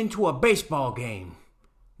sneak into a baseball game."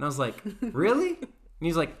 And I was like, "Really?" And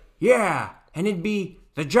he's like, "Yeah, and it'd be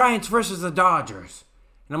the Giants versus the Dodgers."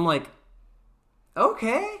 And I'm like,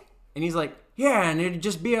 "Okay." And he's like, "Yeah, and it'd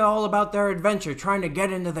just be all about their adventure trying to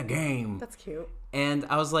get into the game." That's cute. And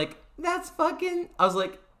I was like, that's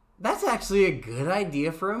actually a good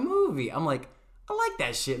idea for a movie. I'm like, I like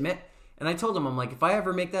that shit, man. And I told him, I'm like, if I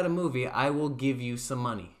ever make that a movie, I will give you some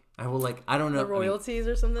money. I will, like, I don't know. The royalties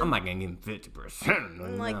or something? I'm not going to give him 50%.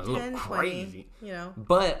 I'm like 10, 20, you know.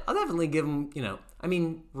 But I'll definitely give him,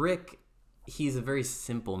 Rick, he's a very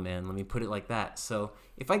simple man. Let me put it like that. So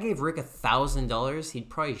if I gave Rick $1,000, he'd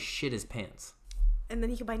probably shit his pants. And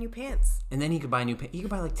then he could buy new pants. He could buy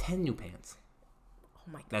like 10 new pants.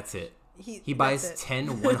 Oh my god. That's it. He buys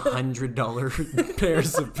 10 $100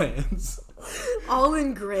 pairs of pants. All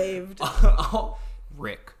engraved.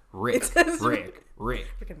 Rick. Rick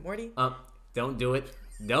and Morty. Don't do it.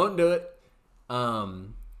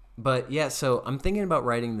 But yeah, so I'm thinking about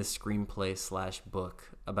writing the screenplay /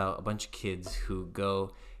 book about a bunch of kids who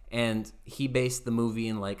go, and he based the movie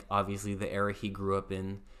in, like, obviously the era he grew up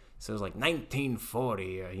in. So it was like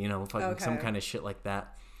 1940 or, some kind of shit like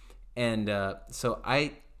that. And so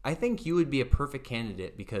I think you would be a perfect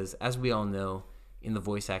candidate because, as we all know, in the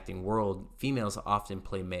voice acting world, females often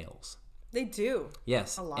play males. They do.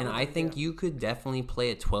 Yes. And I think you could definitely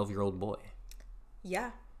play a 12-year-old boy.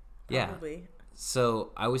 Yeah. Probably. Yeah.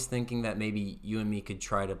 So I was thinking that maybe you and me could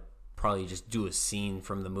try to probably just do a scene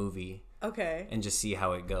from the movie. Okay. And just see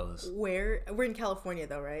how it goes. We're in California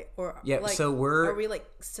though, right? Or yeah. Like, so are we like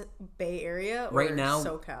Bay Area or right now?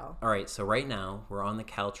 SoCal. All right. So right now we're on the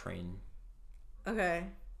Caltrain. Okay.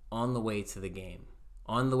 On the way to the game.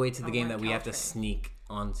 On the way to the game that we have to sneak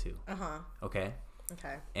onto. Okay.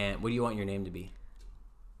 Okay. And what do you want your name to be?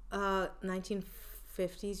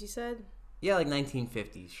 1950s. You said. Yeah, like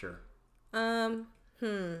 1950s. Sure.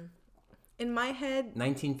 In my head,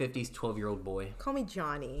 1950s 12-year-old boy. Call me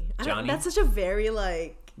Johnny. Johnny? That's such a very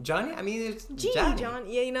like Johnny? I mean, it's Johnny.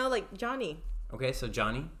 Yeah, like Johnny. Okay, so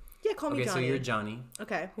Johnny. Yeah, call me Johnny. Okay, so you're Johnny.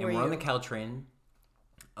 Okay, and we're on the Caltrain.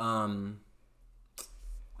 I'm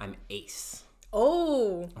Ace.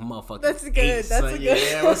 Oh, motherfucker. That's good. Ace. That's a good.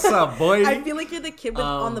 Yeah, what's up, boy? I feel like you're the kid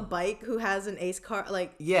on the bike who has an Ace card,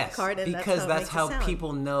 card, and because that's how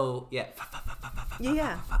people know. Yeah.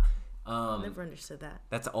 Yeah. Never understood that.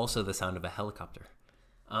 That's also the sound of a helicopter.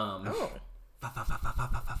 Yeah,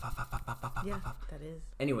 that is.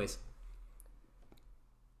 Anyways.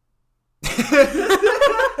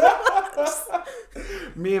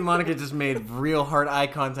 Me and Monica just made real hard eye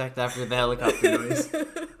contact after the helicopter noise.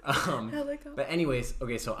 But anyways,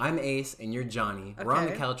 okay, so I'm Ace and you're Johnny. Okay. We're on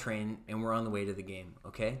the Caltrain and we're on the way to the game,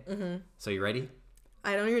 okay? Mm-hmm. So you ready?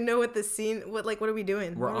 I don't even know what the scene. What are we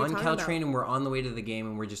doing? We're on Caltrain and we're on the way to the game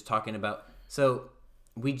and we're just talking about. So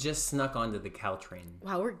we just snuck onto the Caltrain.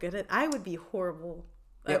 Wow, we're good at. I would be horrible.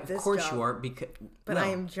 At this of course job, you are, but I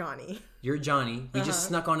am Johnny. You're Johnny. We just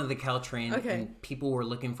snuck onto the Caltrain, okay. And people were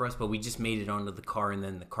looking for us, but we just made it onto the car, and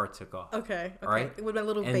then the car took off. Okay. All right. With my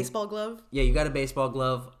little baseball glove. Yeah, you got a baseball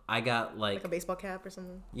glove. I got like a baseball cap or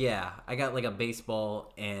something. Yeah, I got like a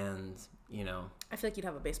baseball, and I feel like you'd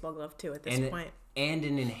have a baseball glove too at this point. And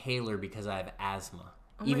an inhaler because I have asthma.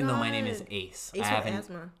 Oh even though my name is Ace. Ace has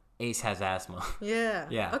asthma. Ace has asthma. Yeah.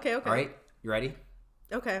 Yeah. Okay. All right. You ready?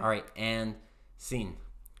 Okay. All right. And scene.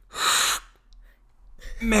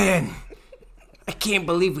 Man, I can't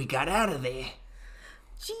believe we got out of there.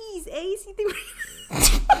 Jeez, Ace, you think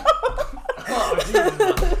Oh,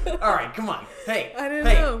 Jesus. All right, come on. Hey, I don't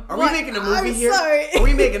know. Are we making a movie here? Sorry. Are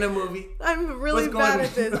we making a movie? I'm really bad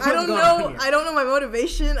at this. I don't know. I don't know my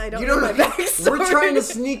motivation. I don't know my backstory. We're trying to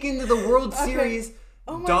sneak into the World Series.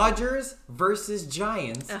 Dodgers versus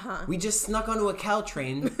Giants. We just snuck onto a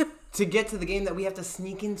Caltrain to get to the game that we have to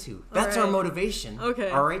sneak into. That's our motivation. Okay.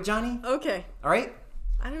 All right, Johnny? Okay. All right?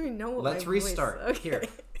 I don't even know what Let's restart. Okay.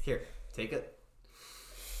 Here. Take a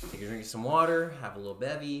drink of some water. Have a little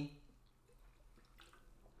bevy.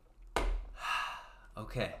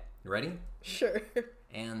 Okay. You ready? Sure.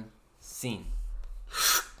 And scene.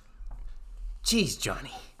 Jeez,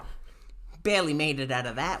 Johnny. Barely made it out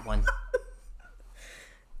of that one.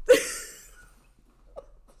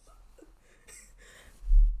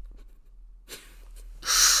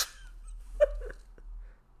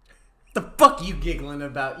 The fuck you giggling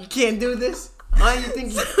about? You can't do this? Huh?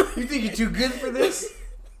 You think you're too good for this?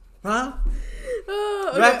 Huh?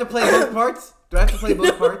 Okay. Do I have to play both parts?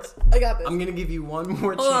 I got this. I'm gonna give you one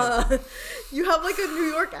more chance. You have like a New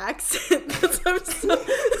York accent. That's what I'm so...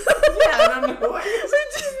 Yeah, I don't know why.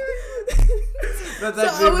 That's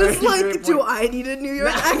So I was like, do I need a New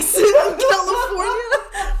York accent in California?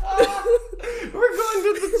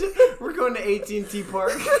 We're going to AT&T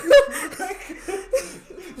Park.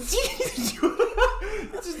 It's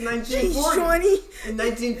just 1940. In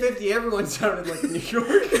 1950, everyone sounded like New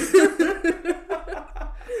York.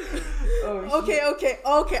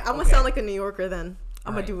 Okay. I'm gonna sound like a New Yorker then.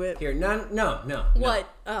 I'm gonna do it. Here, no. What?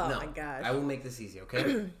 Oh no. my gosh. I will make this easy,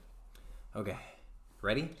 okay? Okay.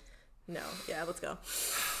 Ready? No. Yeah, let's go.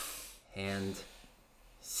 And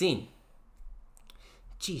scene.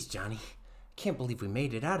 Jeez, Johnny. Can't believe we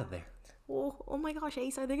made it out of there. Oh my gosh,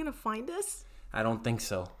 Ace, are they gonna find us? I don't think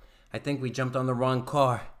so. I think we jumped on the wrong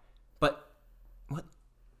car. But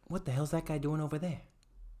what the hell's that guy doing over there?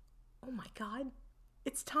 Oh my god.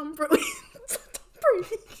 It's Tom Brody.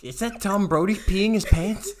 Is that Tom Brody peeing his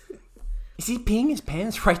pants? Is he peeing his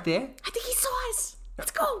pants right there? I think he saw us. Let's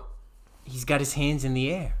go. He's got his hands in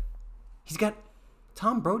the air.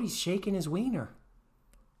 Tom Brody's shaking his wiener.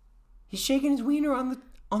 He's shaking his wiener on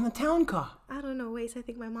the town car. I don't know, Ace. I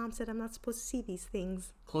think my mom said I'm not supposed to see these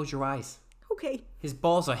things. Close your eyes. Okay. His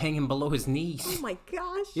balls are hanging below his knees. Oh my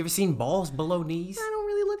gosh. You ever seen balls below knees? I don't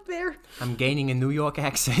really look there. I'm gaining a New York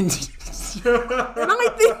accent. And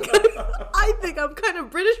I think I'm kind of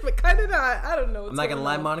British, but kind of not. I don't know. I'm not gonna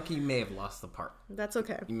lie, Monica. You may have lost the part. That's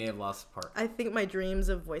okay. You may have lost the part. I think my dreams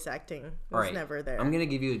of voice acting was never there. I'm gonna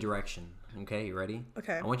give you a direction. Okay, you ready?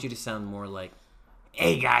 Okay. I want you to sound more like,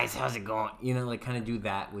 "Hey guys, how's it going?" You know, like kind of do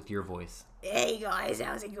that with your voice. Hey guys,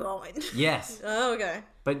 how's it going? Yes. Oh, okay.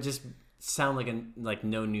 But just sound like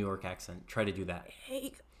no New York accent. Try to do that.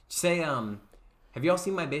 Hey. Say, have you all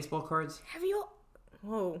seen my baseball cards? Have you?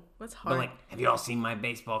 Whoa, that's hard. But like, have you all seen my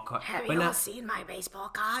baseball cards? Have you all seen my baseball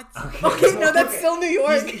cards? Okay, no, that's still New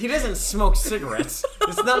York. He doesn't smoke cigarettes.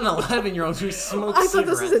 It's not an 11-year-old who smokes cigarettes. I thought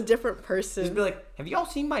this was a different person. Just be like, have you all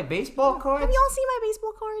seen my baseball cards? Have you all seen my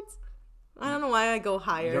baseball cards? I don't know why I go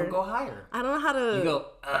higher. You don't go higher. I don't know how to. You go,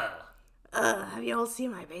 have you all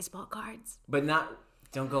seen my baseball cards? But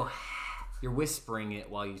don't go, you're whispering it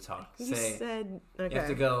while you talk. You said, okay. You have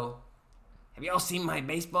to go, have you all seen my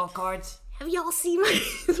baseball cards? Have you all seen my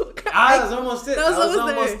baseball cards? That was almost it. That was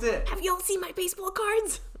almost it. Have you all seen my baseball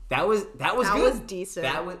cards? That was good. That was decent.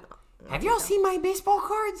 Have you all seen my baseball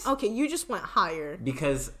cards? Okay, you just went higher.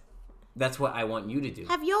 Because that's what I want you to do.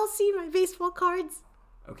 Have you all seen my baseball cards?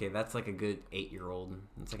 Okay, that's like a good 8-year-old.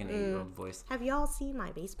 It's like an 8-year-old voice. Have you all seen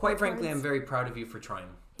my baseball Quite cards? frankly, I'm very proud of you for trying.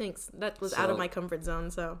 Thanks. That was out of my comfort zone,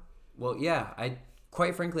 so. Well, yeah.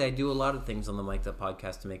 Quite frankly, I do a lot of things on the Mic'd Up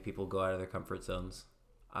podcast to make people go out of their comfort zones.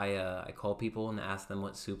 I call people and ask them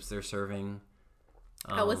what soups they're serving.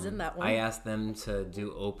 I was in that one. I asked them to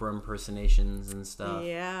do Oprah impersonations and stuff.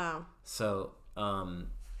 Yeah. So,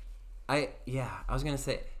 I was gonna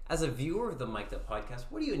say, as a viewer of the Mic'd Up podcast,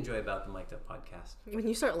 what do you enjoy about the Mic'd Up podcast? When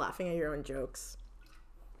you start laughing at your own jokes.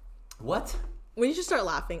 What? When you just start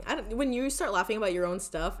laughing. When you start laughing about your own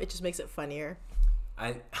stuff, it just makes it funnier.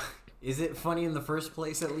 Is it funny in the first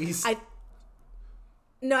place, at least?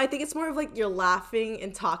 No, I think it's more of like you're laughing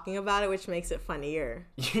and talking about it, which makes it funnier.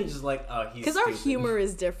 You're just like, oh, he's because our humor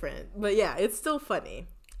is different. But yeah, it's still funny.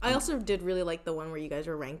 I also did really like the one where you guys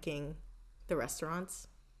were ranking the restaurants.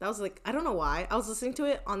 That was like, I don't know why. I was listening to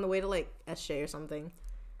it on the way to like SJ or something.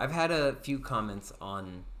 I've had a few comments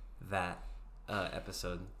on that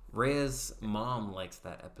episode. Rhea's mom likes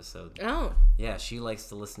that episode. Oh. Yeah, she likes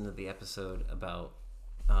to listen to the episode about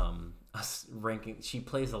us ranking. She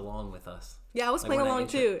plays along with us. Yeah, I was playing along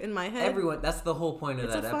too in my head. Everyone, that's the whole point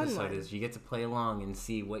of that episode is you get to play along and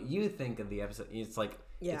see what you think of the episode. It's like,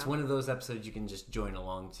 it's one of those episodes you can just join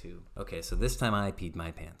along to. Okay, so this time I peed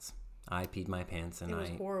my pants. And it was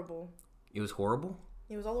horrible. It was horrible?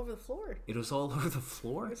 It was all over the floor. It was all over the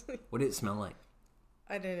floor? What did it smell like?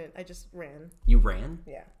 I didn't. I just ran. You ran?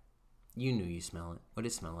 Yeah. You knew you smell it. What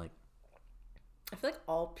did it smell like? I feel like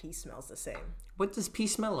all pee smells the same. What does pee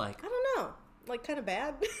smell like? I don't know. Like, kind of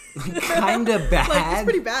bad. Kind of bad? Like, it's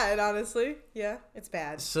pretty bad, honestly. Yeah, it's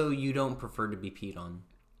bad. So you don't prefer to be peed on?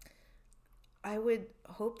 I would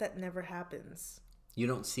hope that never happens. You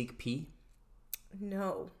don't seek pee?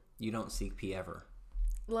 No. You don't seek pee ever?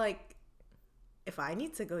 Like, if I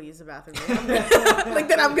need to go use the bathroom, like,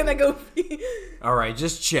 then I'm gonna go pee. All right,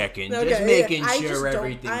 just checking. Okay, just making sure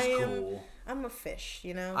everything's cool. I'm a fish,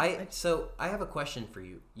 you know? So I have a question for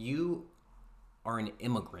you. You are an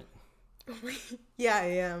immigrant. Yeah, I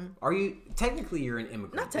am. Are you technically you're an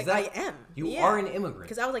immigrant? Not technically, I am. You are an immigrant.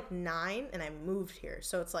 Because I was like 9 and I moved here,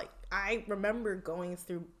 so it's like I remember going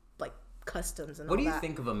through like customs and all that. What do you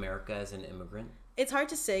think of America as an immigrant? It's hard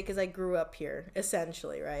to say because I grew up here,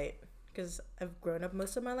 essentially, right? Because I've grown up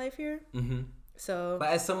most of my life here. Mm-hmm. So, but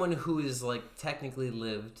as someone who is like technically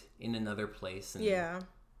lived in another place, and yeah.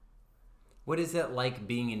 What is it like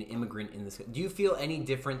being an immigrant in this? Do you feel any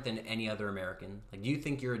different than any other American? Like, do you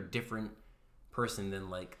think you're a different person than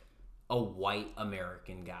like a white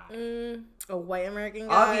American guy? A white American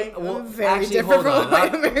guy? I'm very actually, different from a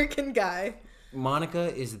white American guy.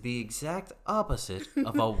 Monica is the exact opposite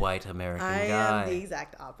of a white American guy. I am the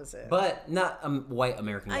exact opposite. But not a white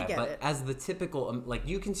American guy. I get but it. As the typical, like,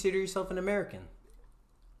 you consider yourself an American.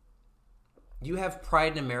 You have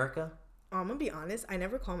pride in America? I'm gonna be honest. I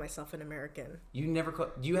never call myself an American. You never call...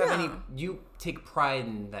 Do you have any... You take pride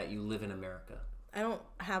in that you live in America? I don't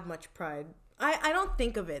have much pride. I don't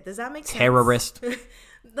think of it. Does that make sense? Terrorist.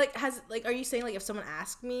 Are you saying, like, if someone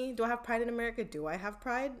asked me, do I have pride in America? Do I have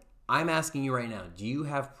pride? I'm asking you right now, do you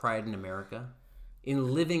have pride in America?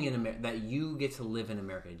 In living in America, that you get to live in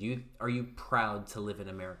America. Are you proud to live in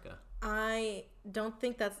America? I don't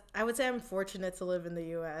think I would say I'm fortunate to live in the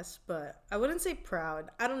U.S., but I wouldn't say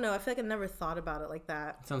proud. I don't know. I feel like I never thought about it like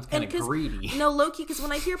that. It sounds kind of greedy. No, low-key, because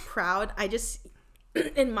when I hear proud, I just,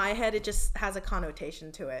 in my head, it just has a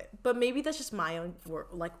connotation to it. But maybe that's just my own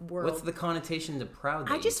world. What's the connotation to proud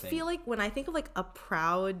that I just feel like when I think of, like, a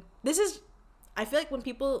proud... I feel like when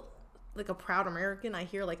people... Like a proud American, I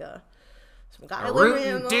hear like some guy living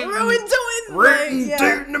in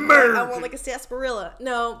America. I want like a sarsaparilla.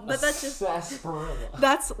 No, but that's just sarsaparilla.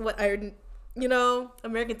 That's what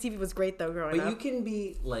American TV was great though growing up. But you can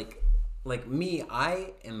be like me.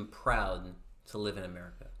 I am proud to live in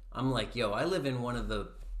America. I'm like, yo, I live in one of the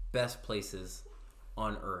best places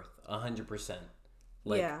on earth, 100%.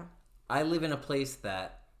 Yeah. I live in a place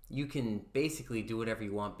that you can basically do whatever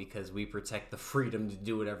you want because we protect the freedom to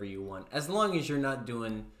do whatever you want. As long as you're not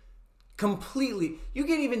doing completely... You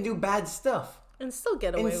can even do bad stuff. And still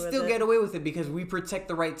get away with it because we protect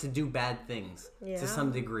the right to do bad things to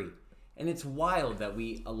some degree. And it's wild that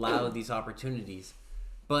we allow these opportunities.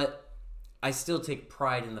 But I still take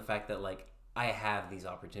pride in the fact that, like, I have these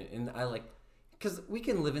opportunities. And I like... Because we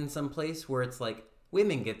can live in some place where it's like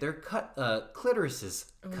women get their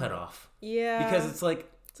clitorises cut off. Yeah. Because it's like...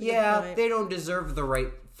 Yeah, they don't deserve the right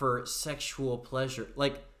for sexual pleasure.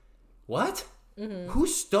 Like, what? Mm-hmm. Who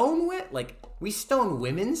stone women? Like, we stone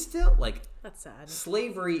women still? Like, that's sad.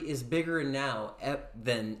 Slavery is bigger now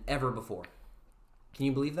than ever before. Can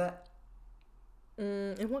you believe that?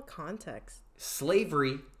 In what context?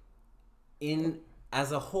 Slavery,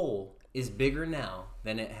 as a whole, is bigger now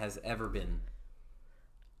than it has ever been.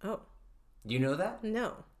 Oh. Do you know that?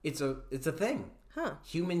 No. It's a thing. Huh.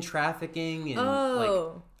 Human trafficking and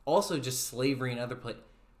like also just slavery and other places.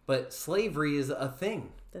 But slavery is a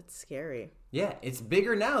thing. That's scary. Yeah, it's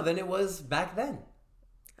bigger now than it was back then.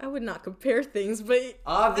 I would not compare things, but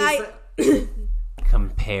obviously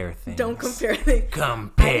compare things. Don't compare things.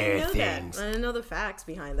 Compare things. I didn't know the facts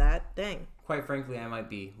behind that. Dang. Quite frankly, I might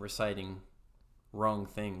be reciting wrong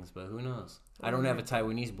things, but who knows? I don't have a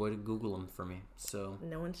Taiwanese boy to Google them for me, so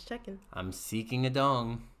no one's checking. I'm seeking a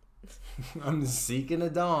dong. I'm seeking a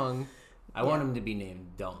dong. I want him to be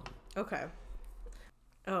named Dong. Okay.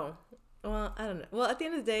 Oh. Well, I don't know. Well, at the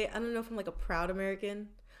end of the day, I don't know if I'm like a proud American.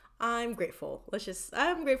 I'm grateful.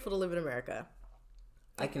 I'm grateful to live in America.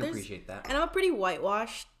 I can appreciate that. And I'm a pretty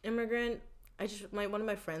whitewashed immigrant. One of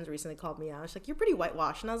my friends recently called me out. She's like, "You're pretty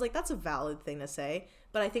whitewashed." And I was like, that's a valid thing to say.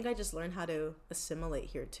 But I think I just learned how to assimilate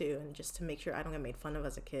here too, and just to make sure I don't get made fun of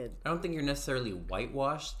as a kid. I don't think you're necessarily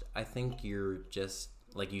whitewashed. I think you're just,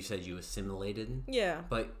 like you said, you assimilated. Yeah.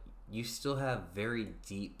 But you still have very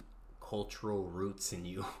deep cultural roots in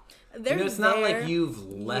you. It's not like you've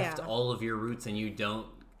left all of your roots and you don't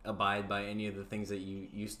abide by any of the things that you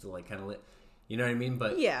used to like kind of live. You know what I mean?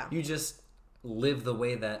 But you just live the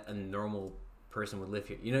way that a normal person would live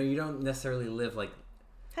here. You don't necessarily live like...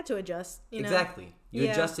 Had to adjust, Exactly. You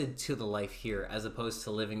adjusted to the life here as opposed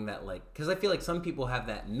to living that like... Because I feel like some people have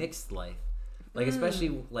that mixed life. Like,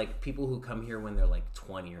 especially, like, people who come here when they're, like,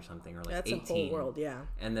 20 or something, or, like, That's 18. That's a whole world, yeah.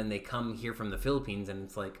 And then they come here from the Philippines, and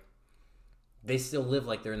it's, like, they still live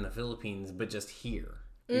like they're in the Philippines, but just here.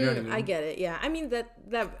 You know what I mean? I get it, yeah. I mean, that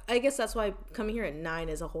I guess that's why coming here at 9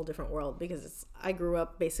 is a whole different world, because I grew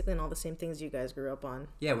up basically on all the same things you guys grew up on.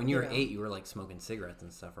 Yeah, when you were 8, you were, like, smoking cigarettes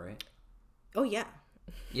and stuff, right? Oh, yeah.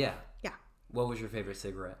 Yeah. Yeah. What was your favorite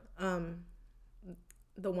cigarette?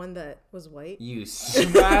 The one that was white.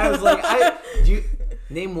 I was like,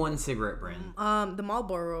 Name one cigarette brand. The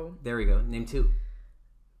Marlboro. There we go. Name two.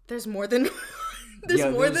 There's more than there's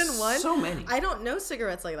one. So many. I don't know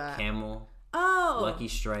cigarettes like that. Camel. Oh. Lucky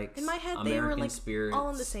Strikes. In my head, American they were like Spirits, all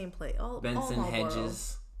in the same plate. Benson all Marlboro.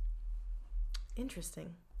 Hedges.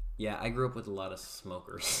 Interesting. Yeah, I grew up with a lot of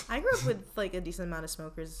smokers. I grew up with like a decent amount of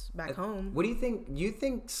smokers back home. What do you think? Do you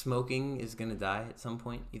think smoking is gonna die at some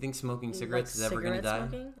point? You think smoking cigarettes is ever gonna die?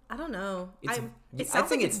 Smoking? I don't know. It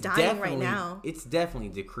sounds like it's dying right now. It's definitely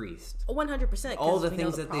decreased. 100%. All the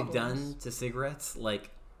things that they've done to cigarettes,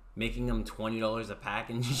 like making them $20 a pack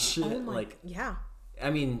and shit. Oh my, like, yeah. I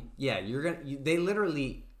mean, yeah, they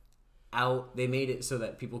literally they made it so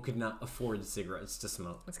that people could not afford cigarettes to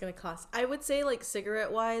smoke. It's gonna cost. I would say like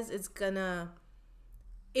cigarette wise, it's gonna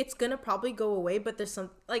probably go away, but there's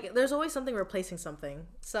always something replacing something.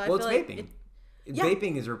 So I feel like vaping.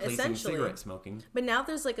 Vaping is replacing cigarette smoking. But now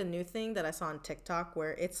there's like a new thing that I saw on TikTok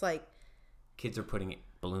where it's like kids are putting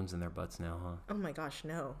balloons in their butts now, huh? Oh my gosh,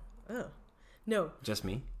 no. Oh. No. Just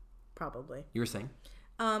me? Probably. You were saying?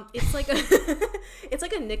 It's like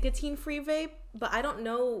a nicotine-free vape, but I don't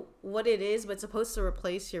know what it is, but it's supposed to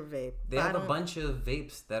replace your vape. They have a bunch of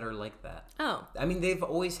vapes that are like that. Oh. I mean, they've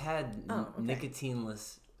always had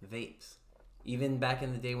nicotineless vapes. Even back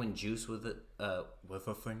in the day when juice was a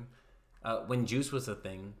thing. When juice was a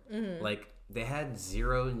thing, like they had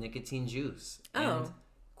zero nicotine juice. Oh. And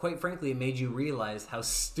quite frankly, it made you realize how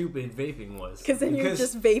stupid vaping was. Because then you're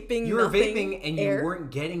just vaping. You were vaping and you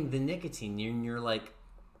weren't getting the nicotine. And you're like,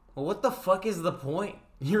 well, what the fuck is the point?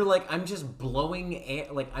 You're like, I'm just blowing air.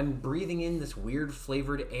 Like, I'm breathing in this weird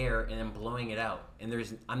flavored air and I'm blowing it out.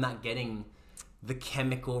 And I'm not getting the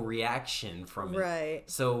chemical reaction from it. Right.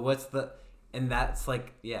 So and that's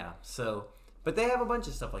like, yeah. So, but they have a bunch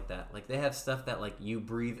of stuff like that. Like, they have stuff that, like, you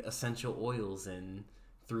breathe essential oils in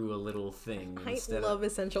through a little thing. I love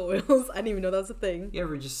essential oils. I didn't even know that was a thing. You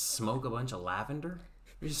ever just smoke a bunch of lavender?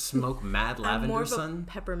 You just smoke mad lavender, I'm more of son?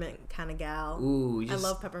 a peppermint kind of gal. Ooh, I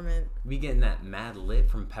love peppermint. Be getting that mad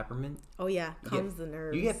lit from peppermint. Oh yeah, calms the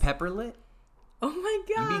nerves. You get pepper lit? Oh my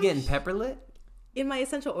god. You be getting pepper lit? In my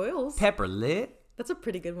essential oils. Pepper lit? That's a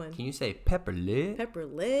pretty good one. Can you say pepper lit? Pepper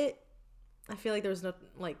lit. I feel like there's no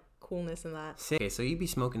like coolness in that. Okay, so you be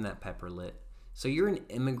smoking that pepper lit. So you're an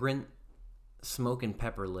immigrant smoking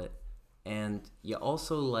pepper lit, and you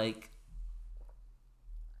also like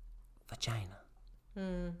vagina.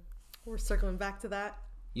 We're circling back to that.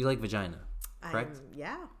 You like vagina, correct?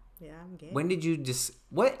 Yeah, I'm gay. When did you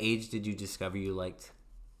what age did you discover you liked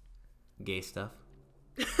gay stuff?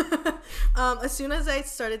 As soon as I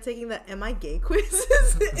started taking the Am I Gay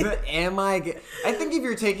quizzes. Am I gay? I think if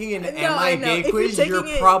you're taking an Am I Gay quiz,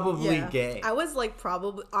 you're probably gay. I was like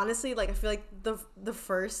probably, honestly, like I feel like the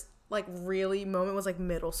first like really moment was like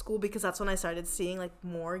middle school, because that's when I started seeing like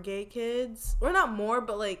more gay kids, or not more,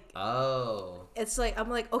 but like it's like I'm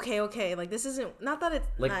like okay, like this isn't, not that it's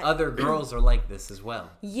like not, other girls are like this as well.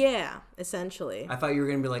 Yeah, essentially. I thought you were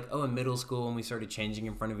gonna be like, oh, in middle school when we started changing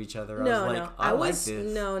in front of each other, I was like, like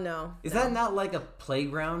this. No. Is that not like a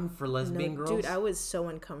playground for lesbian girls? Dude, I was so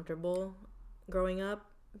uncomfortable growing up,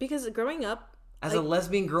 because growing up as a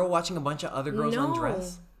lesbian girl watching a bunch of other girls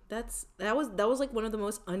undress. That was like one of the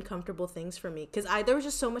most uncomfortable things for me, because there was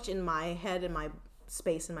just so much in my head and my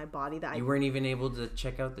space in my body that you weren't even able to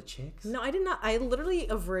check out the chicks. No, I did not. I literally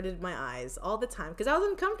averted my eyes all the time because I was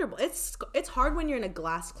uncomfortable. It's hard when you're in a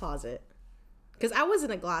glass closet, because I was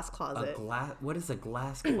in a glass closet. What is a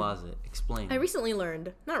glass closet? Explain. I recently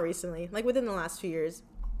learned, not recently, like within the last few years,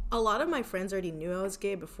 a lot of my friends already knew I was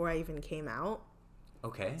gay before I even came out.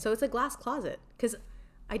 Okay. So it's a glass closet, because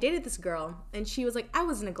I dated this girl, and she was like, I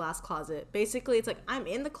was in a glass closet. Basically, it's like, I'm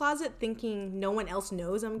in the closet thinking no one else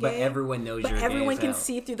knows I'm gay. But everyone knows you're gay. But everyone can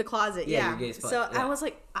see through the closet. Yeah. You're gay as fuck. So I was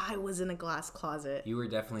like, I was in a glass closet. You were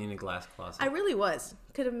definitely in a glass closet. I really was.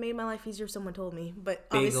 Could have made my life easier if someone told me. But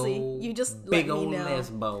obviously, you just let me know.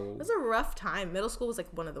 Lesbo. It was a rough time. Middle school was like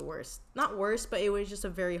one of the worst. Not worst, but it was just a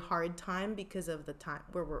very hard time because of the time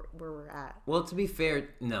where we're at. Well, to be fair,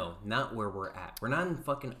 no, not where we're at. We're not in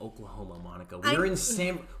fucking Oklahoma, Monica.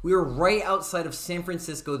 We were right outside of San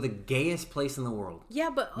Francisco, the gayest place in the world. Yeah,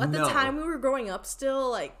 but at the time we were growing up,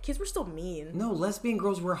 still like kids were still mean. No, lesbian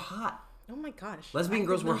girls were hot. Oh my gosh. Lesbian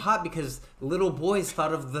girls were hot because little boys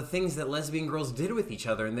thought of the things that lesbian girls did with each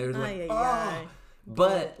other, and they were like,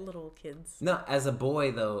 But little kids. No, as a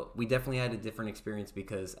boy though, we definitely had a different experience,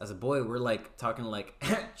 because as a boy we're like talking like,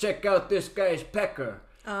 check out this guy's pecker.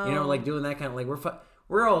 You know, like doing that kind of like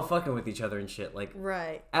we're all fucking with each other and shit. Like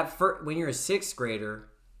right. At first, when you're a 6th grader,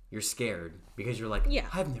 you're scared because you're like,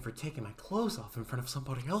 I've never taken my clothes off in front of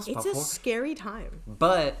somebody else before. It's a scary time.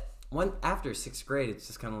 But after 6th grade, it's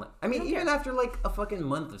just kind of like, I mean, even after like a fucking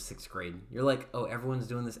month of 6th grade, you're like, oh, everyone's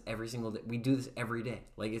doing this every single day. We do this every day.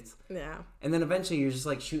 Like it's, and then eventually you're just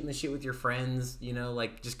like shooting the shit with your friends, you know,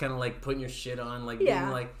 like just kind of like putting your shit on, like being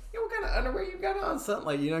like, yo, what kind of underwear you got on? Something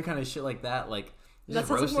like, you know, kind of shit like that. Like, that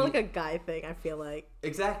sounds more like a guy thing, I feel like.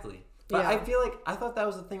 Exactly. But I feel like, I thought that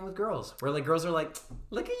was the thing with girls, where like girls are like,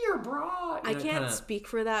 look at your bra. You I can't speak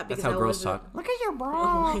for that because that's how girls talk. Look at your bra.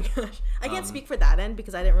 Oh my gosh. I can't speak for that end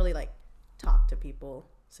because I didn't really like talk to people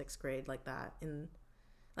 6th grade like that. In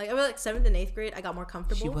like, I feel like 7th and 8th grade, I got more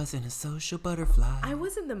comfortable. She wasn't a social butterfly. I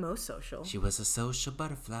wasn't the most social. She was a social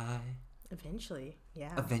butterfly. Eventually,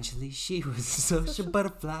 yeah. Eventually, she was a social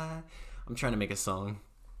butterfly. I'm trying to make a song.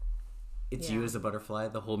 It's you as a butterfly,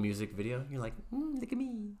 the whole music video. You're like, look at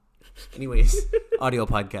me. Anyways, audio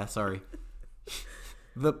podcast, sorry.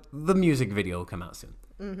 The music video will come out soon.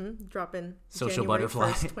 Dropping Social January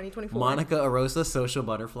Butterfly 1st, 2024. Monica Arosa, Social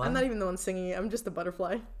Butterfly. I'm not even the one singing it. I'm just the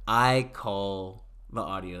butterfly. I call the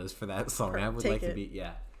audios for that song. I would like to be,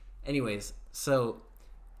 Anyways, so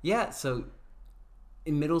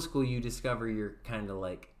in middle school you discover you're kind of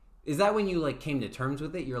like, is that when you like came to terms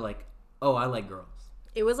with it? You're like, oh, I like girls.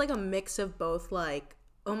 It was like a mix of both, like,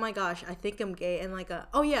 oh my gosh, I think I'm gay, and like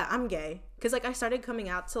oh yeah, I'm gay. Because like I started coming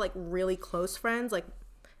out to like really close friends like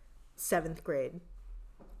 7th grade.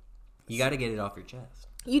 You got to get it off your chest.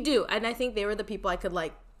 You do. And I think they were the people I could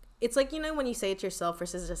like, it's like, you know, when you say it to yourself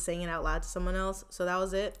versus just saying it out loud to someone else. So that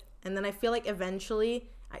was it. And then I feel like eventually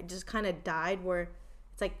I just kind of died where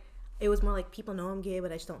it's like, it was more like people know I'm gay,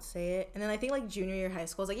 but I just don't say it. And then I think like junior year high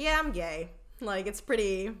school, I was like, yeah, I'm gay. Like it's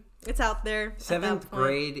out there. 7th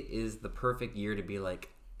grade is the perfect year to be like,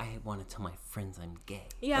 I want to tell my friends I'm gay.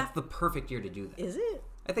 Yeah. That's the perfect year to do that. Is it?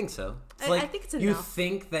 I think so. I think it's enough. You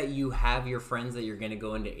think that you have your friends that you're going to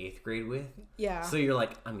go into 8th grade with. Yeah. So you're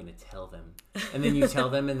like, I'm going to tell them. And then you tell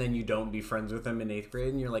them and then you don't be friends with them in 8th grade.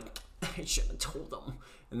 And you're like, I shouldn't have told them.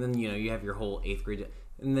 And then, you know, you have your whole 8th grade.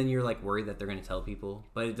 And then you're like worried that they're going to tell people.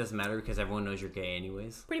 But it doesn't matter because everyone knows you're gay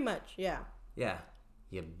anyways. Pretty much, yeah. Yeah.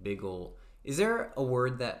 You big ol'. Is there a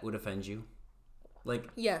word that would offend you? Like.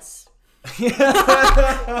 Yes. Yes.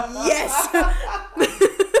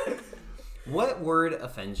 What word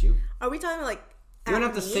offends you? Are we talking like? You don't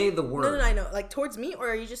have to say the word. No, I know. Like towards me, or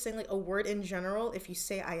are you just saying like a word in general? If you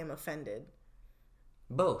say I am offended.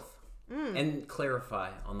 Both. And clarify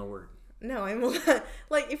on the word. No, I'm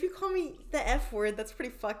like if you call me the F word, that's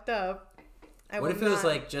pretty fucked up. What if it was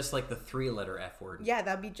like just like the 3-letter F word? Yeah,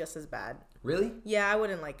 that'd be just as bad. Really? Yeah, I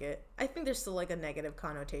wouldn't like it. I think there's still like a negative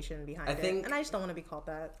connotation behind it, and I just don't want to be called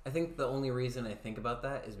that. I think the only reason I think about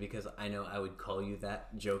that is because I know I would call you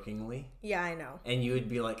that jokingly. Yeah, I know. And you would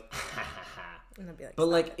be like, ha ha ha. And I'd be like, but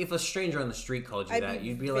like if a stranger on the street called you that,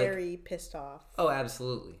 you'd be like very pissed off. Oh,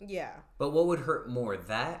 absolutely. Yeah. But what would hurt more,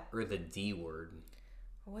 that or the D word?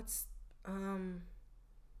 What's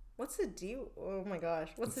the D? Oh my gosh,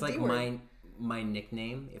 what's the D word? It's like my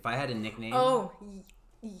nickname. If I had a nickname. Oh,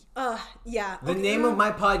 yeah. The name of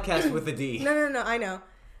my podcast with a D. No, I know.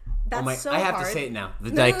 That's so I have hard. to say it now.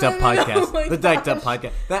 The Dike'd Up Podcast. The Dike'd Up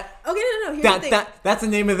Podcast. Here's the thing. That's the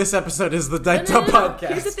name of this episode. Is the Dike'd Up Podcast.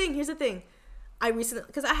 Here's the thing. I recently,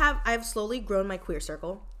 because I have slowly grown my queer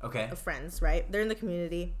circle. Okay. Of friends, right? They're in the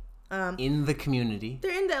community. In the community.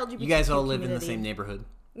 They're in the LGBT. You guys all community. live in the same neighborhood.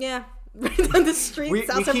 Yeah. Right down the street,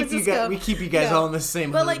 South San Francisco. We keep you guys all in the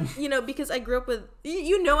same hood. But like, you know, because I grew up with,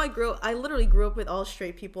 I literally grew up with all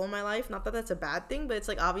straight people in my life. Not that that's a bad thing, but it's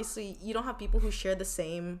like, obviously, you don't have people who share the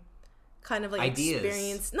same kind of like ideas.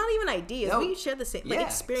 Experience. Not even ideas. We share the same like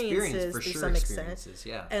experiences to some extent.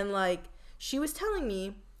 Yeah. And like, she was telling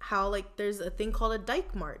me how like there's a thing called a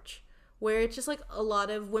dyke march, where it's just like a lot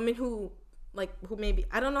of women who maybe,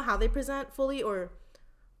 I don't know how they present fully or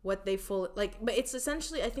what they fully like, but it's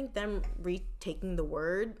essentially I think them retaking the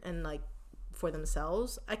word and like for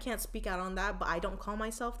themselves. I can't speak out on that, but I don't call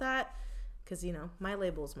myself that because, you know, my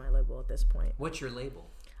label is my label at this point. What's your label?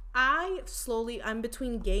 I'm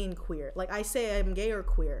between gay and queer. Like I say I'm gay or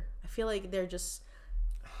queer. I feel like they're just,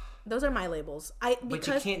 those are my labels. But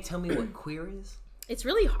you can't tell me what queer is? It's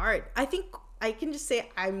really hard. I think I can just say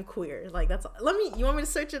I'm queer. Like that's, you want me to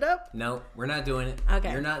search it up? No, we're not doing it.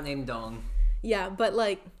 Okay. You're not named Dong. Yeah, but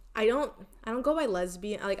like I don't go by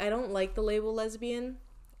lesbian. Like I don't like the label lesbian,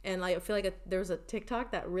 and I feel like there was a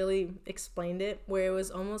TikTok that really explained it, where it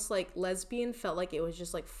was almost like lesbian felt like it was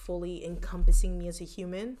just like fully encompassing me as a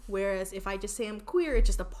human, whereas if I just say I'm queer, it's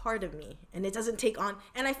just a part of me, and it doesn't take on.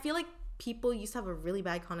 And I feel like people used to have a really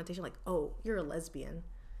bad connotation, like, oh, you're a lesbian,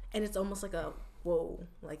 and it's almost like a whoa,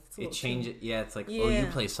 like it changes. Yeah, it's like, oh, you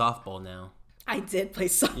play softball now. I did play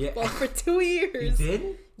softball for 2 years. You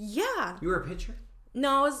did? Yeah. You were a pitcher?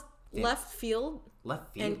 No, left field.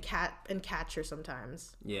 Left field And catcher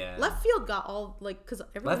sometimes. Yeah. Left field got all like because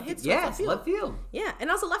everyone hits left field. Left field. Yeah, and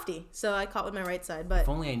I was a lefty, so I caught with my right side. But if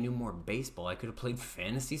only I knew more baseball, I could have played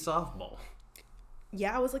fantasy softball.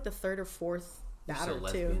 Yeah, I was like the third or fourth batter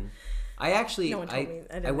too. I actually no one told me.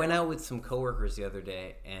 I went out with some coworkers the other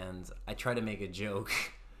day, and I tried to make a joke,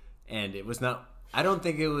 and it was not. I don't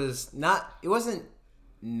think it was not. It wasn't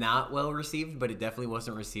not well received, but it definitely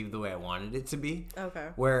wasn't received the way I wanted it to be. Okay.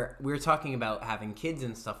 Where we were talking about having kids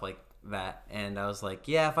and stuff like that, and I was like,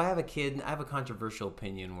 yeah, if I have a kid, I have a controversial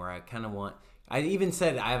opinion where I kind of want. I even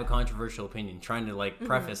said I have a controversial opinion, trying to like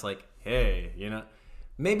preface like, hey, you know,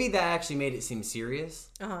 maybe that actually made it seem serious.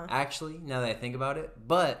 Actually, now that I think about it,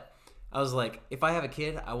 but I was like, if I have a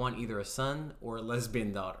kid, I want either a son or a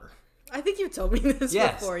lesbian daughter. I think you've told me this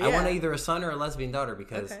before. Yeah. I want either a son or a lesbian daughter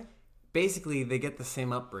because basically they get the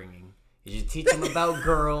same upbringing. You teach them about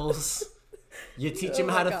girls. You teach them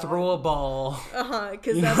how to throw a ball.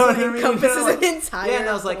 Because that's what encompasses an entire and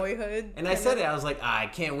I was like, boyhood. And I said it. I was like, I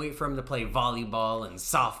can't wait for him to play volleyball and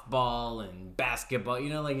softball and basketball. You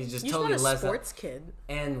know, like he's just totally a sports kid.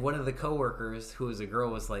 And one of the coworkers, who was a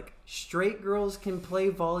girl, was like, straight girls can play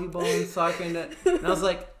volleyball and soccer. And I was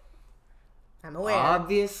like, I'm aware.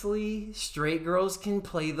 Obviously, straight girls can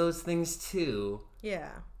play those things too. Yeah.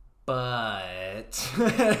 But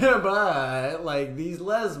like these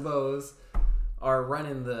lesbos are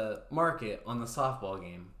running the market on the softball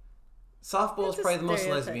game. Softball is probably the most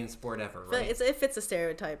lesbian sport ever, right? If it's a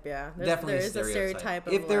stereotype, yeah. Definitely there is a stereotype.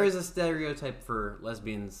 If there is a stereotype for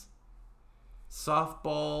lesbians,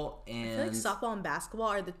 softball and... I feel like softball and basketball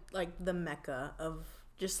are the mecca of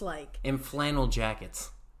just like... And flannel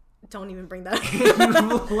jackets. Don't even bring that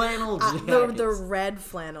up. Flannel jackets. The red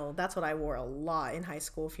flannel. That's what I wore a lot in high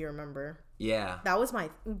school, if you remember. Yeah. That was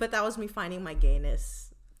me finding my gayness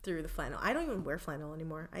through the flannel. I don't even wear flannel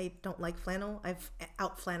anymore. I don't like flannel. I've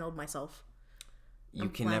out-flanneled myself. You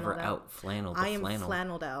can never out-flannel the flannel. I am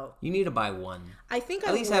flanneled out. You need to buy one. I think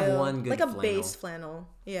at least have one good flannel. Like a base flannel.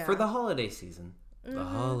 Yeah. For the holiday season. Mm-hmm. The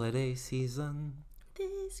holiday season.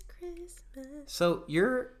 This Christmas. So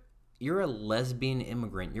you're a lesbian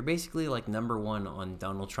immigrant. You're basically like number one on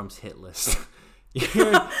Donald Trump's hit list.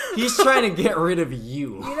 He's trying to get rid of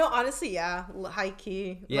you. You know, honestly, yeah, high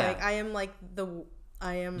key. Yeah. Like I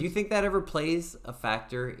am. Do you think that ever plays a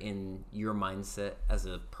factor in your mindset as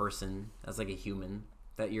a person, as like a human,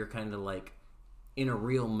 that you're kind of like in a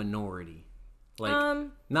real minority? Like,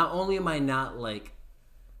 not only am I not like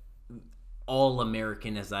all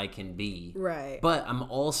American as I can be, right? But I'm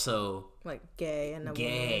also like gay and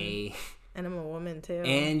woman. And I'm a woman too.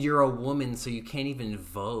 And you're a woman, so you can't even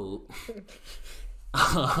vote.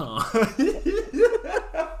 Oh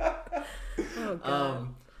God.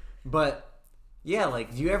 But yeah,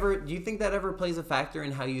 like, do you think that ever plays a factor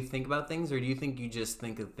in how you think about things, or do you think you just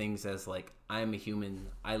think of things as like, I'm a human,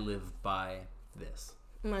 I live by this?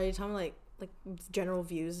 Are you talking like general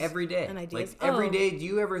views every day and ideas? Like every day, do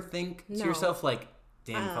you ever think to yourself like,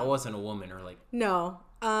 damn, if I wasn't a woman, or like... No.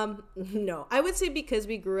 No. I would say because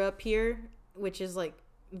we grew up here, which is like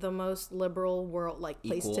the most liberal world, like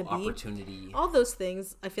place equal to be. Opportunity. All those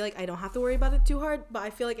things, I feel like I don't have to worry about it too hard, but I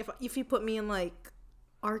feel like if you put me in like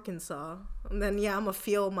Arkansas, then yeah, I'm gonna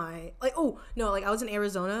feel my like, oh no, like I was in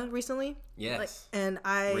Arizona recently. Yes. Like, and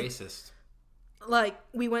I racist. Like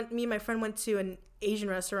me and my friend went to an Asian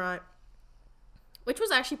restaurant, which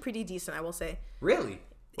was actually pretty decent, I will say. Really?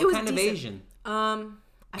 What kind of Asian?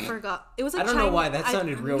 I forgot. It was like I don't know why that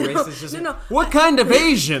sounded real racist. Just no. What kind of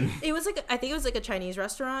Asian? It was like I think it was like a Chinese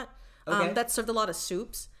restaurant okay. that served a lot of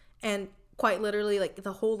soups, and quite literally like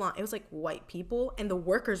the whole line, it was like white people and the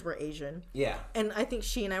workers were Asian. Yeah. And I think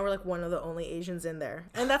she and I were like one of the only Asians in there,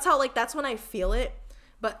 and that's how like that's when I feel it,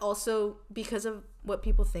 but also because of what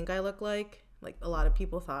people think I look like. Like, a lot of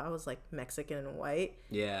people thought I was, like, Mexican and white.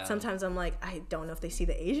 Yeah. Sometimes I'm like, I don't know if they see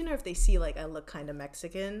the Asian or if they see, like, I look kind of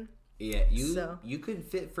Mexican. Yeah, you could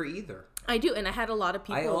fit for either. I do, and I had a lot of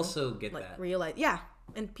people... I also get like, that. Realize, yeah,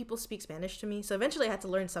 and people speak Spanish to me. So eventually I had to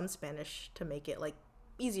learn some Spanish to make it, like,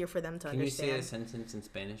 easier for them to understand. Can you say a sentence in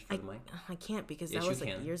Spanish for the mic? I can't because that was,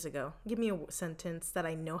 like, years ago. Give me a sentence that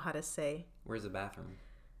I know how to say. Where's the bathroom?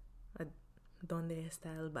 ¿Dónde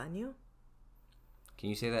está el baño? Can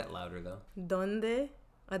you say that louder, though?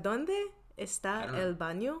 ¿A dónde está el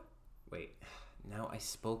baño? Wait, now I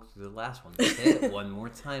spoke through the last one. Say it one more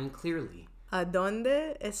time clearly. ¿A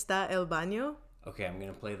dónde está el baño? Okay, I'm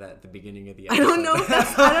gonna play that at the beginning of the episode. I don't know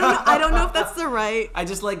if that's the right. I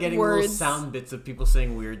just like getting little sound bits of people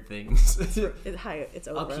saying weird things. It's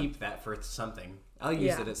over. I'll keep that for something. I'll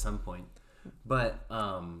use it at some point. But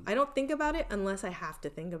I don't think about it unless I have to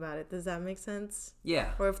think about it. Does that make sense?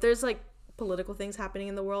 Yeah. Or if there's like political things happening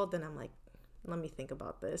in the world, then I'm like, let me think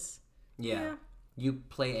about this. Yeah. You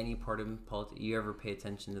play any part in politics? You ever pay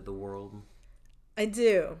attention to the world? I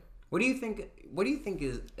do. What do you think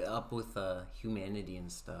is up with humanity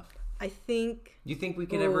and stuff? I think... Do you think we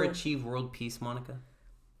could ever achieve world peace, Monica?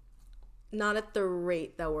 Not at the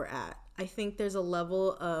rate that we're at. I think there's a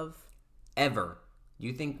level of... Ever. Do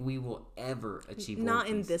you think we will ever achieve world Not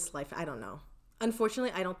peace? in this life. I don't know.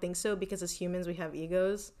 Unfortunately, I don't think so, because as humans, we have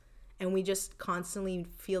egos, and we just constantly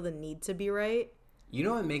feel the need to be right. You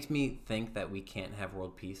know what makes me think that we can't have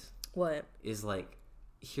world peace? What? Is like,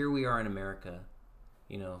 here we are in America,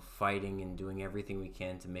 you know, fighting and doing everything we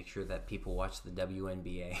can to make sure that people watch the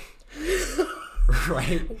WNBA.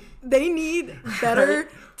 Right? They need better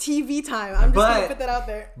TV time. I'm just going to put that out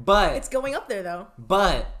there. But it's going up there, though.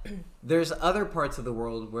 But there's other parts of the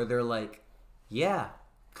world where they're like, yeah,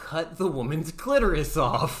 cut the woman's clitoris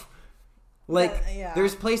off. Like,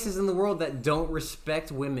 there's places in the world that don't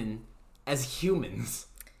respect women as humans.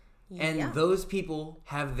 And those people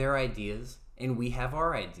have their ideas, and we have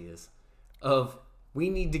our ideas of we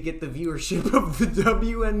need to get the viewership of the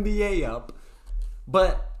WNBA up.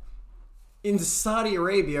 But in Saudi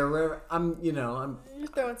Arabia, where You're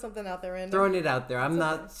throwing something out there, random. Throwing it out there. I'm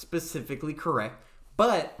not specifically correct.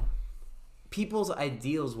 But people's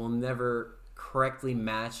ideals will never correctly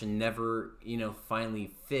match and never, finally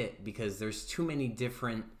fit because there's too many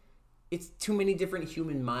different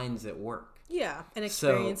human minds at work. Yeah, and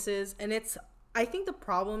experiences. And I think the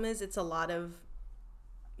problem is it's a lot of,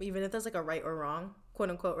 even if there's like a right or wrong, quote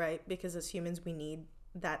unquote right, because as humans we need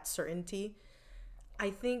that certainty. I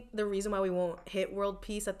think the reason why we won't hit world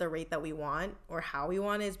peace at the rate that we want or how we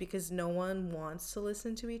want is because no one wants to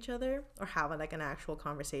listen to each other or have like an actual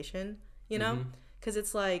conversation, Because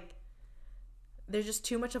it's like, there's just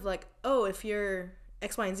too much of like, oh, if you're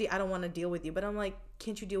X, Y, and Z, I don't want to deal with you. But I'm like,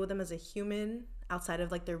 can't you deal with them as a human outside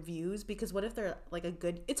of like their views? Because what if they're like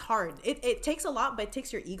it's hard. It takes a lot, but it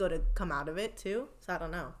takes your ego to come out of it too. So I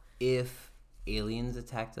don't know. If aliens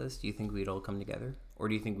attacked us, do you think we'd all come together? Or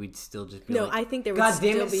do you think we'd still just be I think there would God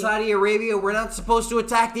damn it, Saudi Arabia, we're not supposed to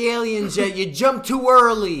attack the aliens yet. You jumped too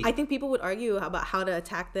early. I think people would argue about how to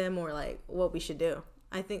attack them or like what we should do.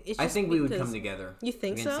 I think we would come together. You